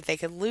worried that they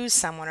could lose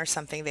someone or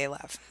something they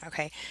love.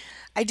 Okay.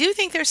 I do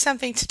think there's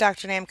something to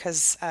Dr.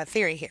 Namka's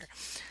theory here.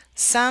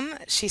 Some,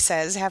 she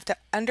says, have to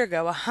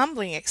undergo a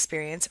humbling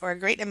experience or a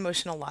great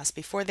emotional loss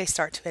before they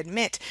start to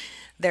admit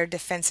their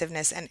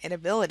defensiveness and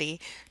inability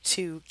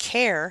to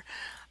care,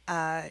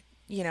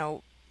 you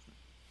know,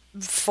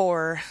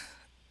 for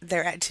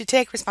to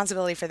take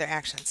responsibility for their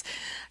actions.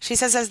 She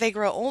says as they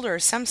grow older,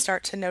 some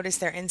start to notice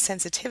their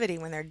insensitivity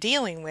when they're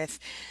dealing with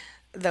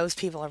those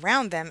people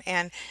around them,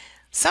 and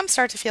some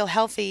start to feel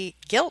healthy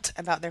guilt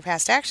about their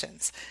past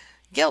actions.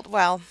 Guilt,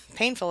 while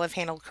painful if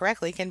handled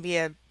correctly, can be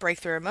a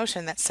breakthrough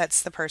emotion that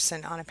sets the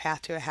person on a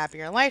path to a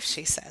happier life,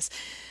 she says.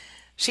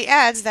 She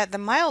adds that the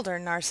milder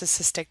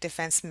narcissistic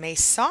defense may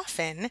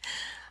soften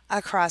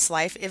across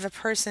life if a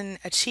person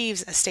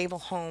achieves a stable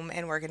home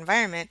and work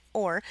environment,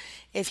 or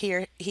if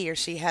he or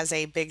she has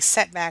a big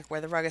setback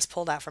where the rug is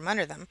pulled out from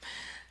under them,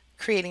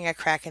 creating a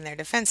crack in their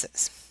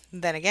defenses.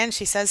 Then again,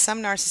 she says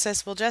some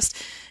narcissists will just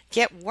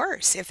get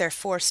worse if they're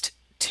forced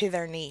to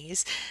their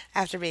knees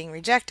after being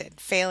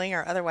rejected, failing,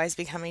 or otherwise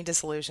becoming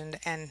disillusioned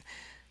and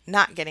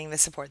not getting the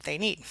support they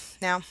need.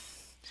 Now,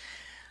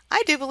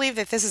 I do believe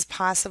that this is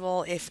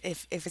possible if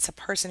it's a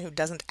person who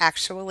doesn't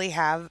actually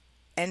have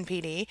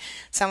NPD,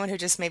 someone who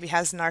just maybe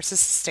has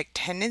narcissistic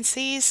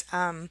tendencies.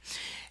 And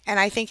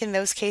I think in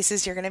those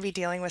cases, you're going to be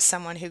dealing with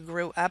someone who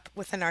grew up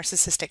with a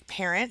narcissistic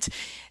parent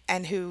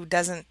and who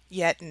doesn't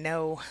yet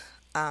know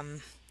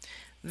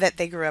that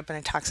they grew up in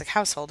a toxic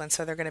household, and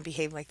so they're going to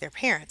behave like their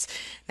parents.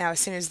 Now, as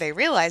soon as they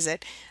realize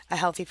it, a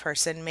healthy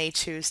person may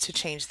choose to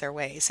change their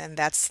ways, and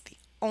that's the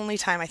only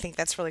time I think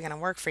that's really going to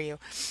work for you.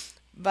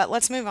 But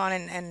let's move on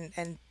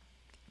and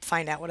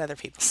find out what other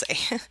people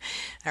say.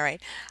 All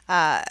right.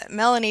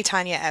 Melanie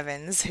Tanya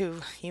Evans,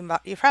 who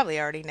you probably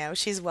already know,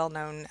 she's a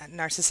well-known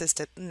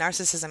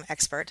narcissism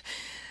expert.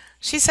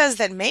 She says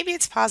that maybe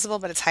it's possible,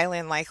 but it's highly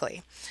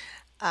unlikely.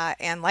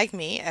 And like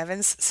me,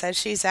 Evans says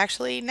she's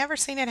actually never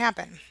seen it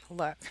happen.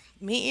 Look,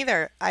 me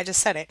either. I just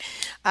said it.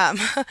 Um,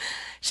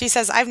 she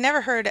says, I've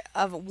never heard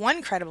of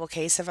one credible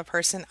case of a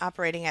person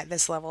operating at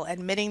this level,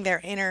 admitting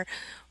their inner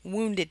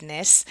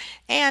woundedness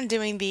and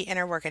doing the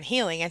inner work and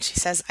healing. And she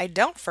says, I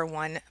don't for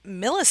one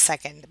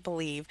millisecond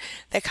believe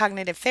that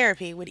cognitive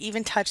therapy would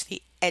even touch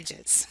the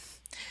edges.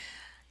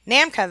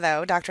 Namka,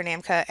 though, Dr.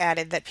 Namka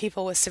added that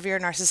people with severe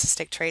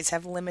narcissistic traits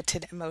have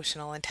limited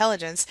emotional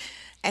intelligence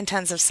and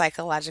tons of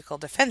psychological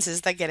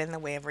defenses that get in the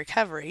way of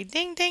recovery.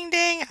 Ding, ding,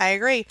 ding. I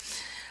agree.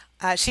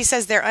 She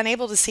says they're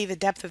unable to see the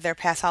depth of their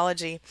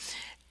pathology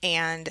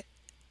and,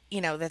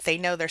 that they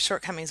know their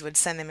shortcomings would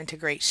send them into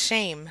great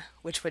shame,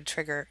 which would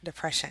trigger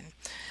depression.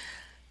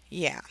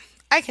 Yeah,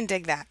 I can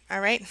dig that.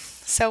 All right.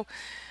 So,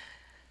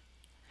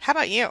 how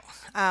about you?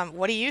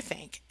 What do you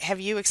think? Have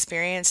you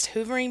experienced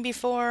hoovering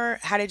before?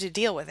 How did you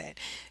deal with it?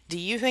 Do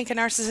you think a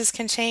narcissist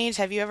can change?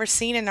 Have you ever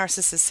seen a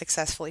narcissist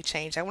successfully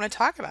change? I want to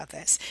talk about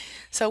this.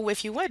 So,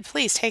 if you would,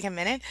 please take a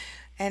minute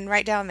and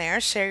write down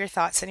there, share your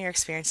thoughts and your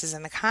experiences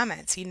in the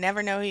comments. You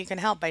never know who you can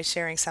help by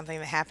sharing something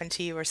that happened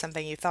to you or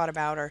something you thought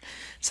about or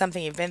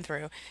something you've been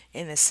through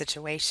in this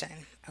situation.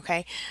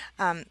 Okay.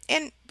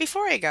 And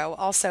before I go,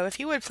 also,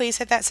 if you would please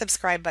hit that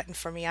subscribe button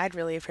for me, I'd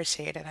really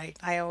appreciate it.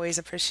 I always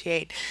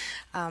appreciate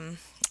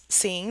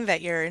seeing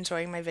that you're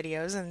enjoying my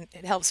videos, and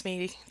it helps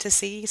me to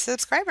see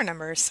subscriber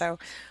numbers. So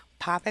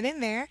pop it in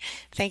there.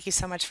 Thank you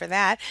so much for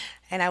that.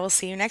 And I will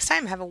see you next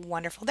time. Have a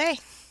wonderful day.